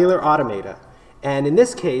example of cellular automata. And in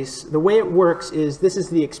this case, the way it works is this is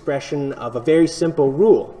the expression of a very simple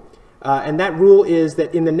rule. And that rule is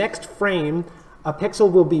that in the next frame, a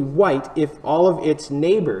pixel will be white if all of its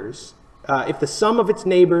neighbors, if the sum of its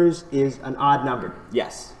neighbors is an odd number.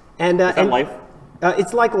 Yes. And, Is that life?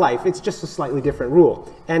 It's like life. It's just a slightly different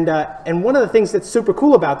rule. And one of the things that's super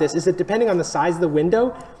cool about this is that depending on the size of the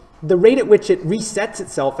window, the rate at which it resets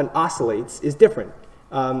itself and oscillates is different.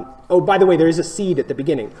 Oh, by the way, there is a seed at the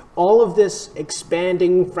beginning. All of this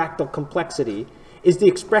expanding fractal complexity is the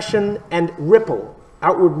expression and ripple,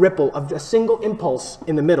 outward ripple of a single impulse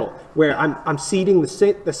in the middle, where I'm seeding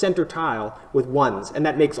the center tile with ones, and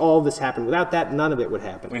that makes all of this happen. Without that, none of it would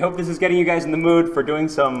happen. We hope this is getting you guys in the mood for doing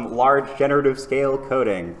some large generative scale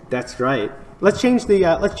coding. That's right. Let's change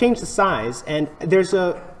the size, and there's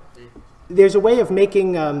a way of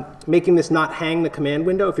making this not hang the command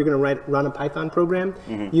window. If you're going to run a Python program,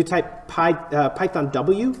 you type Python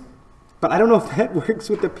W, but I don't know if that works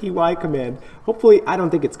with the py command. Hopefully, I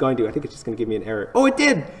don't think it's going to. I think it's just going to give me an error. Oh, it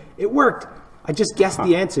did! It worked! I just guessed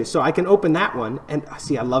the answer, so I can open that one, and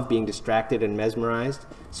see, I love being distracted and mesmerized,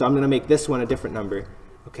 so I'm going to make this one a different number.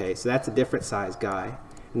 Okay, so that's a different size guy,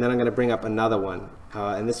 and then I'm going to bring up another one,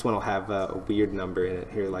 and this one will have a weird number in it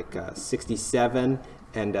here, like 67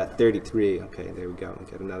 and 33. Okay, there we go. We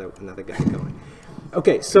get another guy going.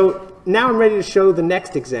 Okay, so now I'm ready to show the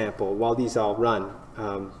next example while these all run.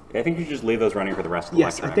 I think you should just leave those running for the rest of the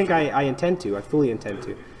lecture. Yes, I think I intend to. I fully intend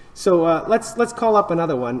to. So let's call up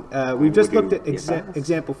another one. We've just looked at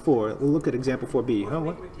example 4. We'll look at example 4b. Huh,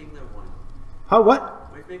 what? Rectangular one. Huh,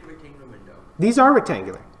 what? Might make rectangular window. These are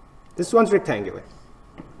rectangular. This one's rectangular.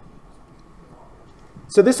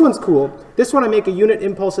 So this one's cool. This one I make a unit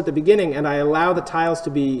impulse at the beginning, and I allow the tiles to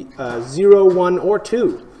be 0, 1, or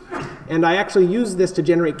 2. And I actually use this to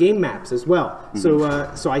generate game maps as well.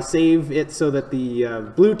 So I save it so that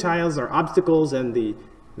the blue tiles are obstacles and the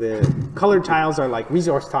colored tiles are like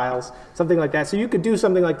resource tiles, something like that. So you could do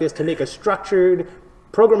something like this to make a structured,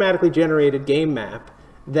 programmatically generated game map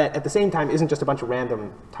that at the same time isn't just a bunch of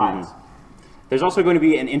random tiles. There's also going to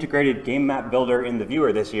be an integrated game map builder in the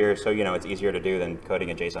viewer this year, so you know it's easier to do than coding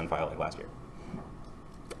a JSON file like last year.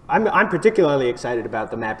 I'm particularly excited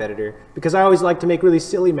about the map editor because I always like to make really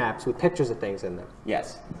silly maps with pictures of things in them.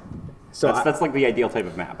 Yes. So that's like the ideal type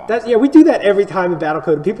of map. Yeah, we do that every time in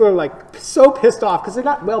Battlecode. And people are like so pissed off because they're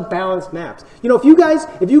not well balanced maps. You know, if you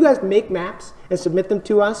guys make maps and submit them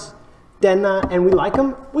to us, then and we like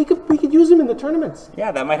them, we could use them in the tournaments.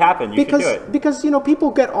 Yeah, that might happen. You should do it. Because you know,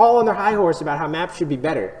 people get all on their high horse about how maps should be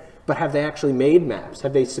better. But have they actually made maps?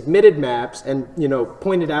 Have they submitted maps and, you know,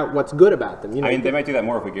 pointed out what's good about them? You know, I mean, they might do that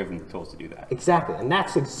more if we give them the tools to do that. Exactly, and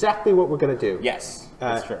that's exactly what we're going to do. Yes,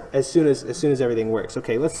 that's true. As soon as everything works.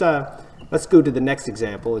 Okay, let's go to the next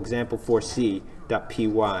example, example 4c.py.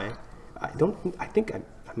 I think I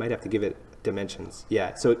might have to give it dimensions.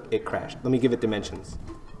 Yeah, so it crashed. Let me give it dimensions.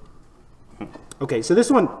 Okay, so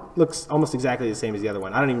this one looks almost exactly the same as the other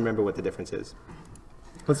one. I don't even remember what the difference is.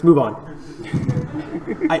 Let's move on.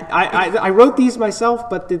 I wrote these myself,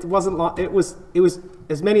 but it wasn't long. It was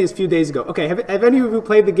as many as a few days ago. Okay, have any of you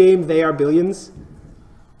played the game They Are Billions?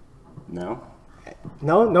 No.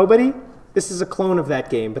 No, nobody. This is a clone of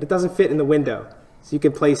that game, but it doesn't fit in the window. So you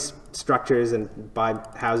can place structures and buy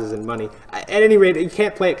houses and money. At any rate, you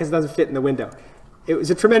can't play it because it doesn't fit in the window. It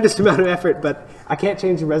was a tremendous amount of effort, but I can't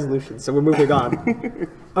change the resolution, so we're moving on.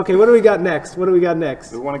 Okay, what do we got next? What do we got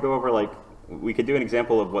next? We want to go over, like, we could do an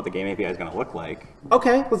example of what the game API is going to look like.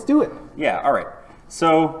 Okay, let's do it. Yeah, all right.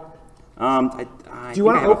 So, do you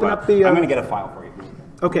want to open up the... I'm going to get a file for you.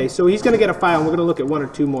 Okay, so he's going to get a file, and we're going to look at one or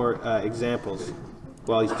two more examples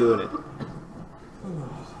while he's doing it.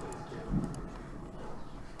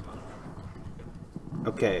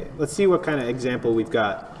 Okay, let's see what kind of example we've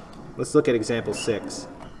got. Let's look at example 6.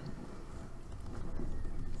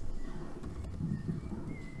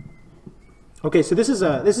 Okay, so this is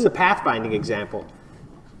a pathfinding example.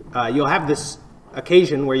 You'll have this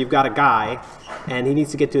occasion where you've got a guy and he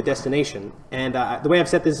needs to get to a destination. And the way I've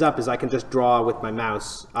set this up is I can just draw with my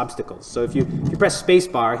mouse obstacles. So if you press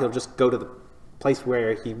spacebar, he'll just go to the place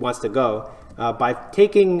where he wants to go by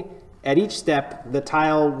taking at each step the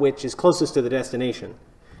tile which is closest to the destination.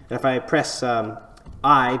 And if I press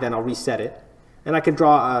I, then I'll reset it. And I can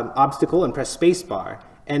draw an obstacle and press spacebar.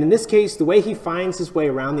 And in this case, the way he finds his way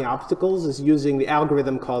around the obstacles is using the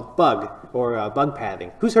algorithm called bug, or bug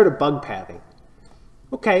pathing. Who's heard of bug pathing?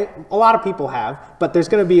 Okay, a lot of people have, but there's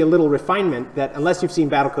going to be a little refinement that, unless you've seen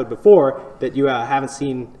Battlecode before, that you haven't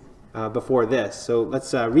seen before this. So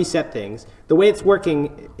let's reset things. The way it's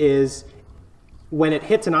working is when it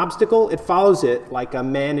hits an obstacle, it follows it like a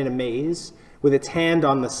man in a maze with its hand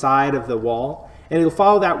on the side of the wall. and it'll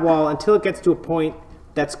follow that wall until it gets to a point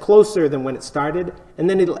that's closer than when it started, and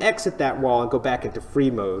then it'll exit that wall and go back into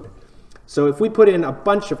free mode. So if we put in a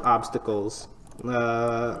bunch of obstacles,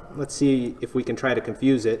 let's see if we can try to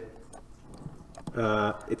confuse it.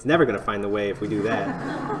 It's never going to find the way if we do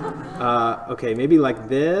that. Okay, maybe like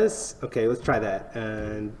this. Okay, let's try that.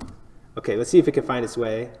 And okay, let's see if it can find its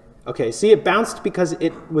way. Okay, see, it bounced because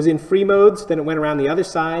it was in free modes, then it went around the other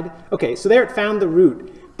side. Okay, so there it found the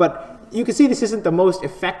route. But you can see this isn't the most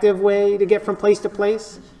effective way to get from place to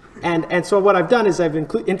place. And so what I've done is I've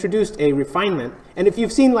introduced a refinement. And if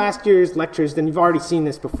you've seen last year's lectures, then you've already seen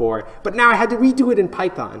this before. But now I had to redo it in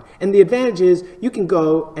Python. And the advantage is you can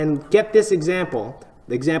go and get this example,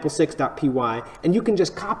 the example6.py, and you can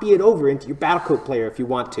just copy it over into your Battlecode player if you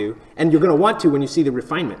want to. And you're going to want to when you see the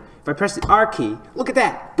refinement. If I press the R key, look at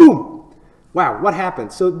that. Boom. Wow, what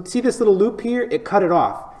happened? So see this little loop here? It cut it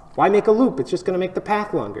off. Why make a loop? It's just going to make the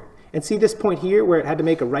path longer. And see this point here where it had to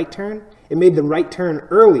make a right turn? It made the right turn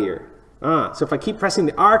earlier. So if I keep pressing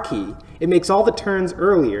the R key, it makes all the turns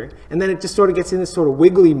earlier, and then it just sort of gets in this sort of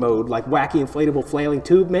wiggly mode, like Wacky Inflatable Flailing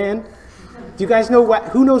Tube Man. Do you guys know,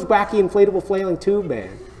 who knows Wacky Inflatable Flailing Tube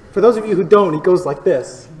Man? For those of you who don't, he goes like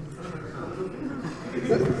this.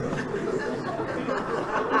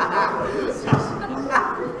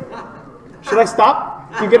 Should I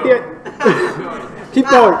stop? Do you get the Keep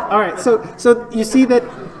going. All right, so you see that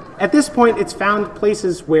at this point, it's found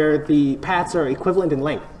places where the paths are equivalent in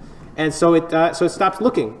length. And so it stops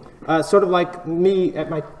looking, sort of like me at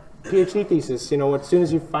my PhD thesis. You know, as soon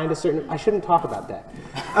as you find a certain, I shouldn't talk about that.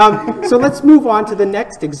 So let's move on to the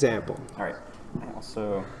next example. All right. I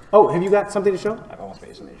also. Oh, have you got something to show? I've almost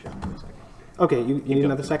made something to show. Give me a second. Okay, you need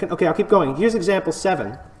another second? Okay, I'll keep going. Here's example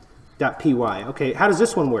 7.py. Okay, how does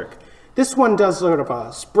this one work? This one does sort of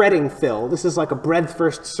a spreading fill. This is like a breadth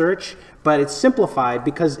first search, but it's simplified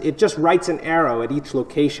because it just writes an arrow at each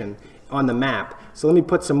location on the map. So let me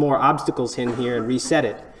put some more obstacles in here and reset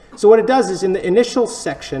it. So what it does is in the initial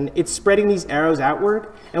section, it's spreading these arrows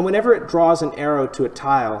outward, and whenever it draws an arrow to a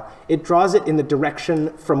tile, it draws it in the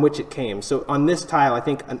direction from which it came. So on this tile, I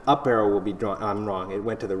think an up arrow will be drawn. I'm wrong, it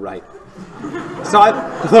went to the right. So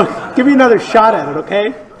look, give me another shot at it,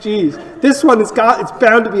 okay? Jeez, this one it's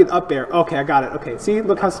bound to be an up arrow. Okay, I got it. Okay, see,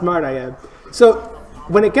 look how smart I am. So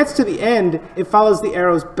when it gets to the end, it follows the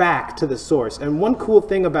arrows back to the source. And one cool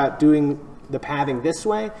thing about doing the pathing this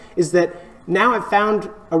way is that now I've found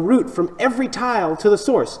a route from every tile to the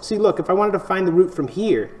source. See, look, if I wanted to find the route from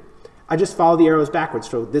here, I just follow the arrows backwards.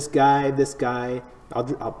 So this guy, and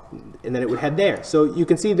then it would head there. So you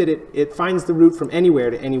can see that it finds the route from anywhere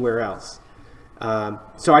to anywhere else.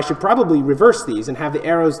 So I should probably reverse these and have the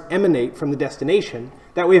arrows emanate from the destination.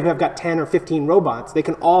 That way if I've got 10 or 15 robots, they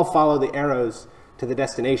can all follow the arrows to the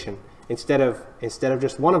destination instead of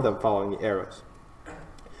just one of them following the arrows.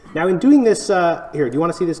 Now in doing this, here, do you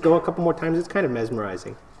want to see this go a couple more times? It's kind of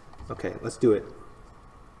mesmerizing. Okay, let's do it.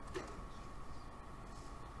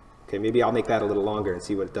 Okay, maybe I'll make that a little longer and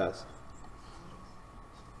see what it does.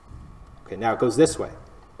 Okay, now it goes this way.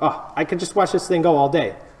 Oh, I could just watch this thing go all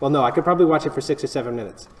day. Well, no, I could probably watch it for 6 or 7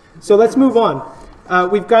 minutes. So let's move on.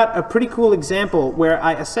 We've got a pretty cool example where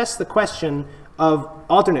I assess the question of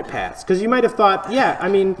alternate paths. Because you might have thought, yeah, I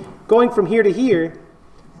mean, going from here to here,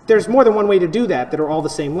 there's more than one way to do that are all the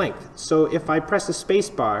same length. So if I press the space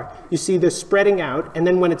bar, you see they're spreading out, and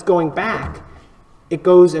then when it's going back, it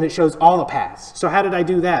goes and it shows all the paths. So how did I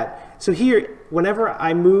do that? So here, whenever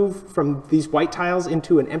I move from these white tiles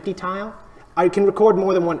into an empty tile, I can record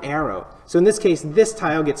more than one arrow. So in this case, this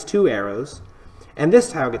tile gets 2 arrows, and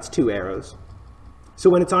this tile gets 2 arrows. So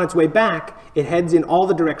when it's on its way back, it heads in all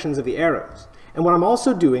the directions of the arrows. And what I'm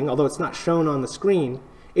also doing, although it's not shown on the screen,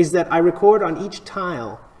 is that I record on each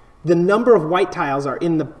tile the number of white tiles are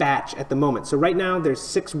in the batch at the moment. So right now there's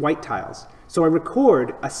 6 white tiles. So I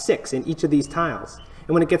record a 6 in each of these tiles. And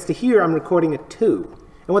when it gets to here, I'm recording a 2.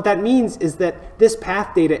 And what that means is that this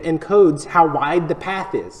path data encodes how wide the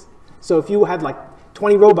path is. So if you had like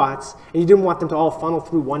 20 robots and you didn't want them to all funnel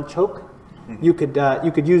through one choke, you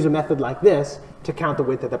could use a method like this to count the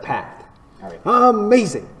width of the path. All right.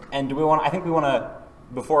 Amazing. And do we want? I think we want to.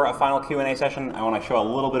 Before a final Q&A session, I want to show a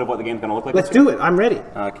little bit of what the game's going to look like. Let's do it. I'm ready.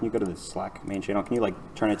 Can you go to the Slack main channel? Can you like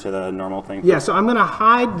turn it to the normal thing? Yeah, so I'm going to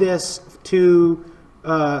hide this to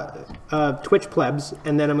Twitch plebs,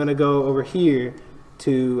 and then I'm going to go over here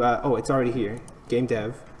to, oh, it's already here, game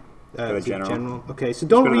dev. Go to general. Okay, so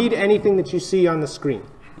don't read anything that you see on the screen.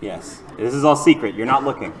 Yes, this is all secret. You're not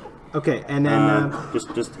looking. Okay, and then...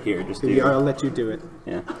 just here, just do I'll let you do it.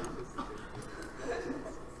 Yeah.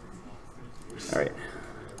 All right.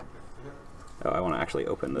 Oh, I want to actually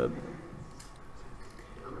open the...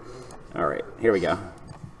 All right, here we go.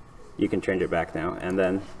 You can change it back now, and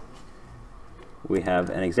then we have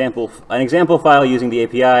an example file using the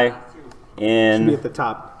API in. Should be at the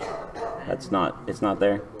top. That's not. It's not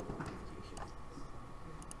there.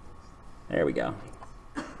 There we go.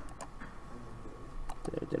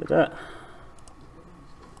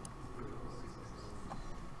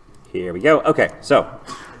 Here we go. Okay, so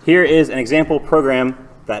here is an example program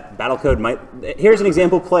that Battlecode might. Here's an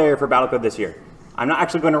example player for Battlecode this year. I'm not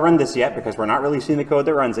actually going to run this yet because we're not releasing the code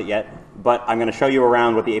that runs it yet, but I'm going to show you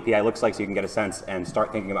around what the API looks like so you can get a sense and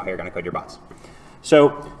start thinking about how you're going to code your bots.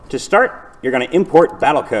 So to start, you're going to import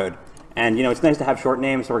Battlecode. And you know, it's nice to have short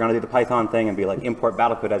names, so we're going to do the Python thing and be like import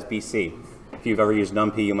Battlecode as BC. If you've ever used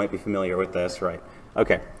NumPy, you might be familiar with this, right?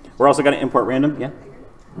 Okay. We're also going to import random, yeah?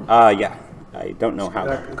 Yeah. I don't know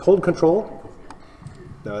how. Hold control.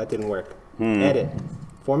 No, that didn't work. Edit.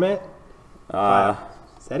 Format.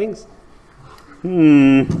 Settings.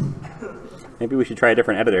 Maybe we should try a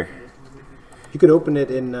different editor. You could open it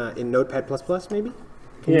in Notepad++, maybe?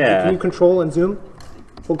 Can you control and zoom?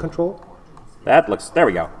 Hold control. That looks, there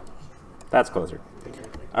we go. That's closer.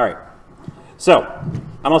 All right. So,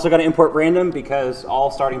 I'm also going to import random because all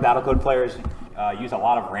starting Battlecode players use a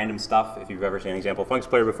lot of random stuff. If you've ever seen an example Funks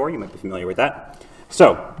player before, you might be familiar with that.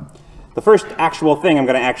 So, the first actual thing I'm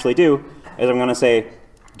going to actually do is I'm going to say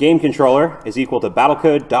game controller is equal to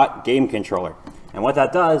battlecode.gamecontroller. And what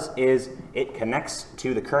that does is it connects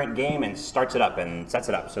to the current game and starts it up and sets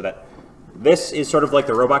it up so that this is sort of like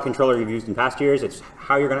the robot controller you've used in past years. It's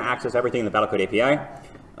how you're going to access everything in the Battlecode API.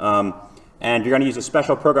 And you're going to use a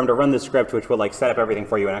special program to run this script, which will like set up everything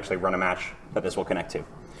for you and actually run a match that this will connect to.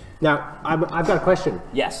 Now, I've got a question.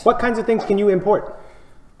 Yes. What kinds of things can you import?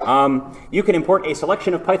 You can import a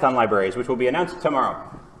selection of Python libraries, which will be announced tomorrow.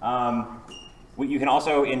 You can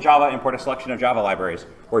also, in Java, import a selection of Java libraries.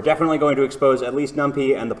 We're definitely going to expose at least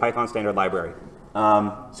NumPy and the Python standard library.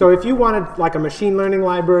 So if you wanted like a machine learning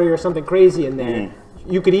library or something crazy in there,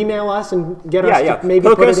 you could email us and get us to maybe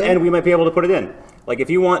Hook put us it in? and we might be able to put it in. Like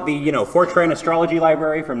if you want the, Fortran astrology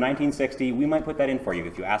library from 1960, we might put that in for you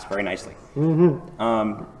if you ask very nicely.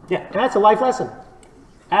 Yeah. That's a life lesson.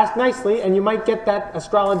 Ask nicely, and you might get that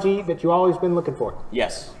astrology that you've always been looking for.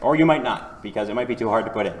 Yes, or you might not, because it might be too hard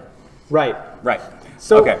to put in. Right. Right.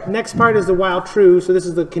 So next part is the while true. So this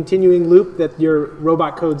is the continuing loop that your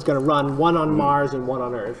robot code's going to run, one on Mars and one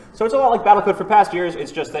on Earth. So it's a lot like Battlecode for past years.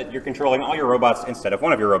 It's just that you're controlling all your robots instead of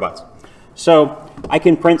one of your robots. So I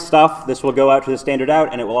can print stuff. This will go out to the standard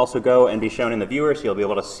out, and it will also go and be shown in the viewer, so you'll be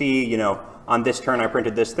able to see, on this turn I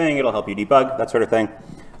printed this thing. It'll help you debug, that sort of thing.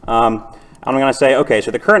 I'm going to say, okay,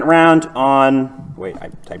 so the current round on, wait, I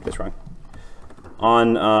typed this wrong.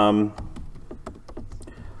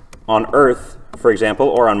 On Earth, for example,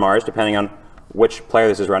 or on Mars, depending on which player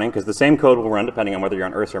this is running, because the same code will run depending on whether you're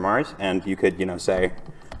on Earth or Mars, and you could, say,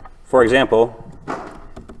 for example,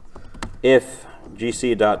 if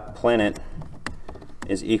gc.planet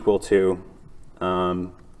is equal to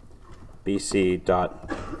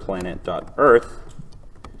bc.planet.earth,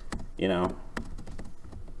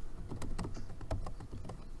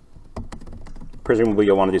 presumably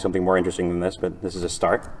you'll want to do something more interesting than this, but this is a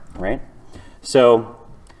start, right? So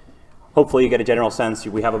hopefully you get a general sense.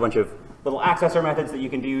 We have a bunch of little accessor methods that you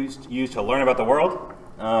can use to learn about the world.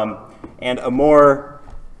 And a more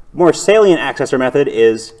salient accessor method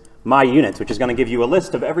is myUnits, which is going to give you a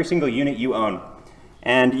list of every single unit you own.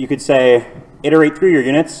 And you could say, iterate through your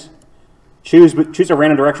units, choose a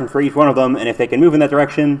random direction for each one of them, and if they can move in that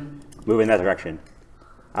direction, move in that direction.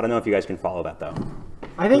 I don't know if you guys can follow that, though.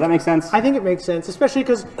 Does that make sense? I think it makes sense, especially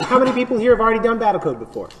because how many people here have already done Battlecode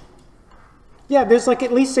before? Yeah, there's like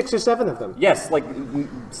at least 6 or 7 of them. Yes, like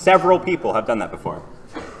several people have done that before.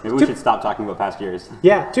 Maybe we should stop talking about past years.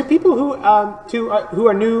 Yeah, to people who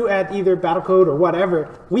are new at either Battlecode or whatever,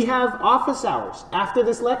 we have office hours after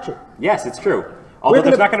this lecture. Yes, it's true. Although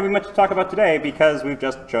there's not going to be much to talk about today because we've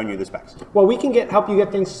just shown you the specs. Well, we can help you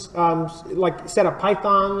get things like set up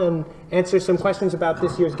Python and answer some questions about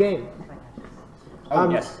this year's game.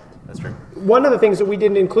 Yes, that's true. One of the things that we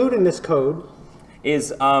didn't include in this code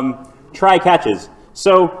is try catches.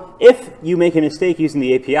 So if you make a mistake using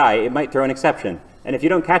the API, it might throw an exception. And if you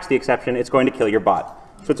don't catch the exception, it's going to kill your bot.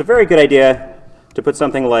 So it's a very good idea to put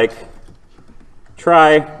something like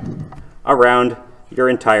try around your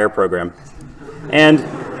entire program. And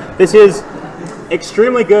this is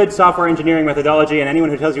extremely good software engineering methodology, and anyone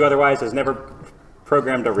who tells you otherwise has never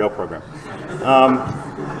programmed a real program.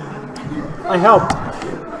 I helped.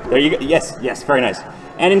 There you go. Yes, yes, very nice.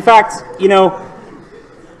 And in fact,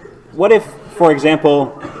 what if, for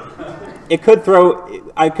example,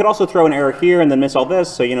 I could also throw an error here and then miss all this,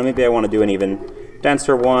 so maybe I want to do an even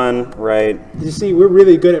denser one, right? You see, we're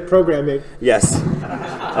really good at programming. Yes.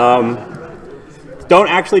 Don't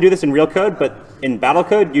actually do this in real code, but in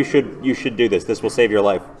Battlecode, you should do this. This will save your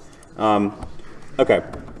life. Okay.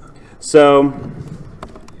 So.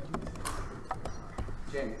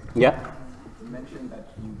 James. Yeah. You mentioned that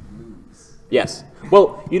you lose. Yes.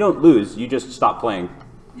 Well, you don't lose. You just stop playing.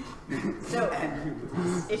 So,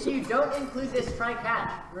 if you don't include this try catch,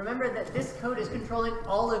 remember that this code is controlling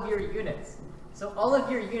all of your units. So all of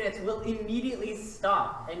your units will immediately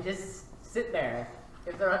stop and just sit there.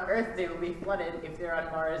 If they're on Earth, they will be flooded. If they're on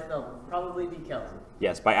Mars, they'll probably be killed.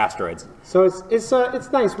 Yes, by asteroids. So it's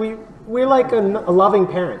nice. We're like a loving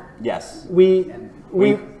parent. Yes. We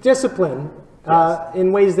discipline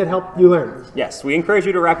in ways that help you learn. Yes, we encourage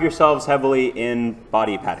you to wrap yourselves heavily in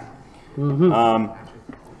body padding.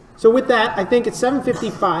 So with that, I think it's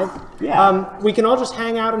 7:55. Yeah. We can all just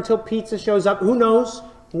hang out until pizza shows up. Who knows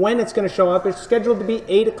when it's going to show up? It's scheduled to be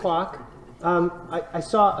 8 o'clock. I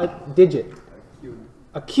saw a digit.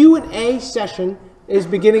 A Q&A session is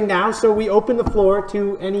beginning now, so we open the floor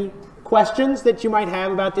to any questions that you might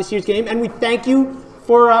have about this year's game, and we thank you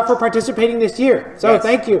for participating this year. So Yes.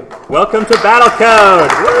 thank you. Welcome to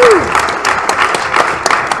Battlecode! Woo!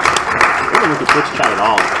 We didn't look at Twitch chat at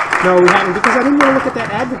all. No, we haven't, because I didn't want to look at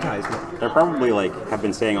that advertisement. They're probably like have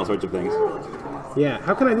been saying all sorts of things. Yeah,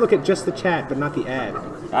 how can I look at just the chat but not the ad?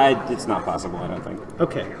 It's not possible, I don't think.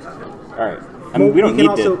 Okay. All right. I mean, we don't need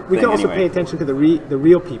also, the we can thing also anyway. pay attention to the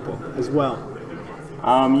real people as well.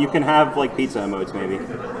 You can have like pizza emotes maybe.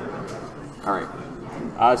 All right.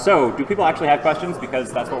 So, do people actually have questions?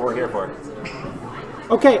 Because that's what we're here for.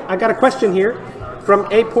 Okay, I got a question here from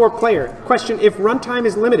a poor player. Question: if runtime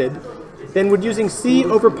is limited, then would using C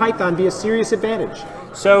over Python be a serious advantage?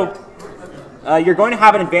 So, you're going to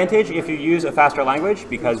have an advantage if you use a faster language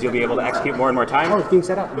because you'll be able to execute more and more time. Oh, it's being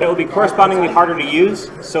set up. But it will be correspondingly harder to use.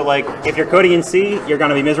 So, like, if you're coding in C, you're going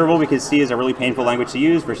to be miserable because C is a really painful language to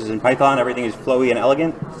use. Versus in Python, everything is flowy and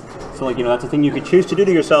elegant. So, like, that's a thing you could choose to do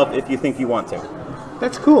to yourself if you think you want to.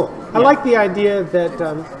 That's cool. I like the idea that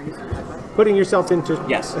putting yourself into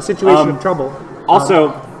a situation of trouble.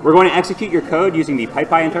 Also, we're going to execute your code using the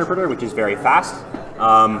PyPy interpreter, which is very fast.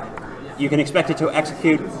 You can expect it to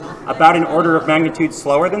execute about an order of magnitude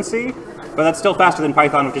slower than C, but that's still faster than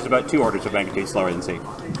Python, which is about 2 orders of magnitude slower than C.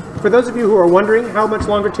 For those of you who are wondering how much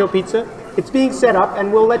longer till pizza, it's being set up,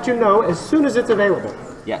 and we'll let you know as soon as it's available.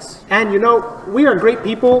 Yes. And we are great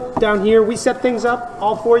people down here. We set things up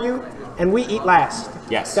all for you, and we eat last.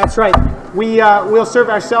 Yes. That's right. We'll serve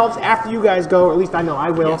ourselves after you guys go, or at least I know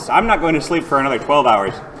I will. Yes, I'm not going to sleep for another 12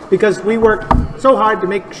 hours. Because we work so hard to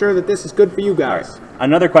make sure that this is good for you guys. Right.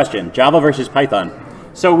 Another question, Java versus Python.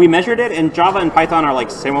 So we measured it, and Java and Python are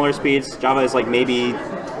like similar speeds. Java is like maybe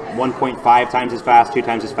 1.5 times as fast, 2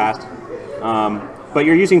 times as fast. But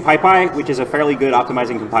you're using PyPy, which is a fairly good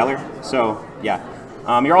optimizing compiler. So yeah,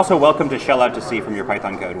 you're also welcome to shell out to C from your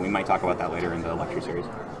Python code. We might talk about that later in the lecture series.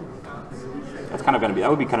 That's kind of going to be, that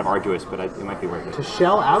would be kind of arduous, but it might be worth it. To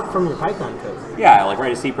shell out from your Python code? Yeah, like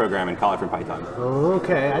write a C program and call it from Python. Oh,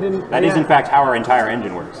 okay, I didn't... That is in fact how our entire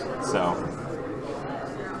engine works, so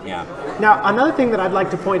yeah. Now, another thing that I'd like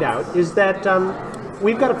to point out is that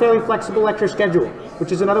we've got a fairly flexible lecture schedule,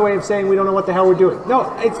 which is another way of saying we don't know what the hell we're doing.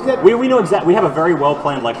 No, it's that... We know exactly, we have a very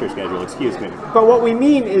well-planned lecture schedule, excuse me. But what we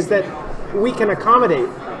mean is that we can accommodate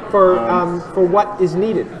for what is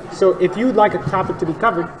needed. So if you'd like a topic to be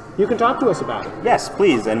covered, you can talk to us about it. Yes,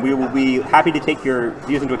 please, and we will be happy to take your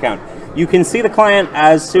views into account. You can see the client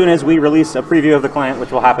as soon as we release a preview of the client,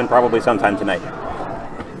 which will happen probably sometime tonight.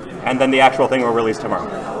 And then the actual thing will release tomorrow.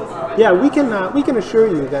 Yeah, we can assure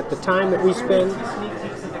you that the time that we spend,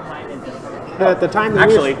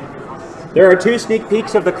 Actually, there are 2 sneak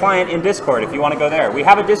peeks of the client in Discord if you want to go there. We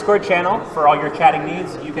have a Discord channel for all your chatting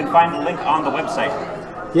needs. You can find the link on the website.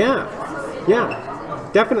 Yeah,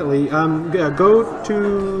 definitely. Go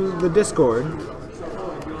to the Discord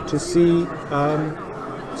to see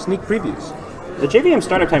sneak previews. The JVM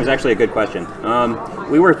startup time is actually a good question.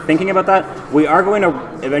 We were thinking about that. We are going to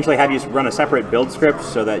eventually have you run a separate build script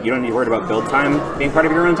so that you don't need to worry about build time being part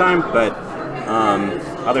of your runtime, but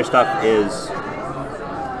other stuff is,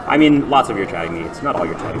 I mean, lots of your chatting needs, not all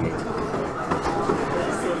your chatting needs.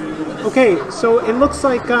 Okay, so it looks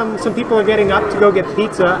like some people are getting up to go get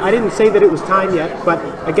pizza. I didn't say that it was time yet, but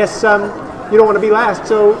I guess you don't want to be last,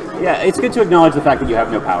 so... Yeah, it's good to acknowledge the fact that you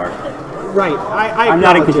have no power. Right, I'm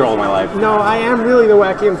not in control of my life. No, I am really the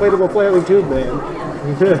wacky inflatable flailing tube man.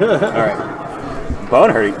 All right. Bone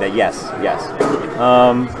hurting, yes.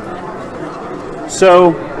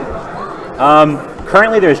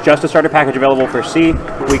 currently there's just a starter package available for C.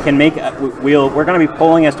 We can make we're going to be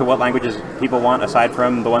polling as to what languages people want aside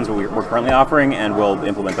from the ones we're currently offering, and we'll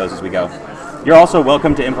implement those as we go. You're also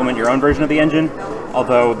welcome to implement your own version of the engine,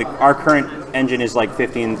 although our current engine is like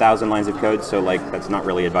 15,000 lines of code, so like that's not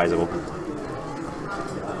really advisable.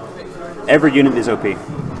 Every unit is OP.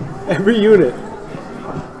 Every unit.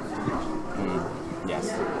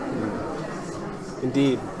 Yes.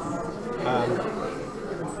 Indeed.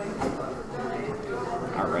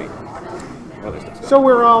 All right. Well, there's this. So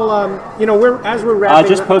we're all, as we're wrapping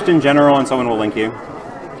Just up- post in general, and someone will link you.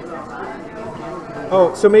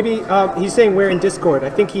 Oh, so maybe he's saying where in Discord. I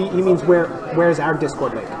think he means where's our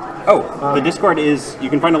Discord link. Oh, the Discord is, you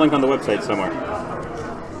can find a link on the website somewhere.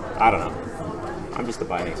 I don't know. I'm just the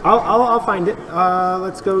binding. I'll find it.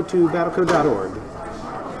 Let's go to battlecode.org.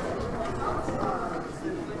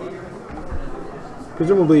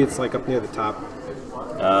 Presumably it's like up near the top.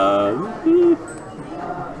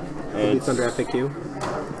 Maybe it's under FAQ.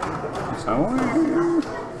 Somewhere.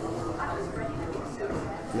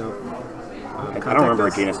 No. I don't remember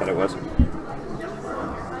what Gina said it was.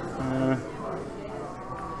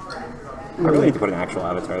 I really need to put an actual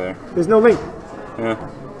avatar there. There's no link. Yeah.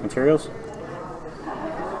 Materials?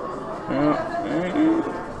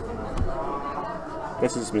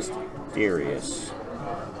 This is mysterious.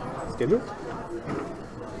 Schedule?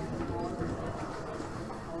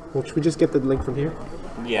 Well, should we just get the link from here?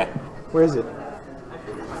 Yeah. Where is it?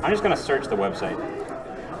 I'm just going to search the website.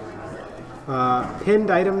 Pinned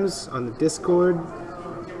items on the Discord.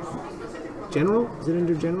 General? Is it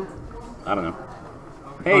under general? I don't know.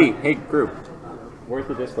 Hey, hey, group. Where's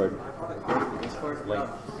the Discord? Discord, like,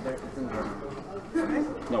 it's in general.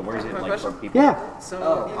 No, where's it, like, for people? Yeah. So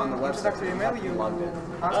on the website. email you Logged in.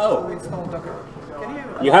 have Oh. to install Docker.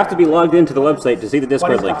 Can You have to be logged into the website to see the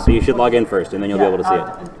Discord link, so you should log in first, and then you'll be able to see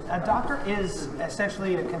it. A Docker is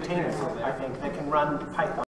essentially a container, I think, that can run Python.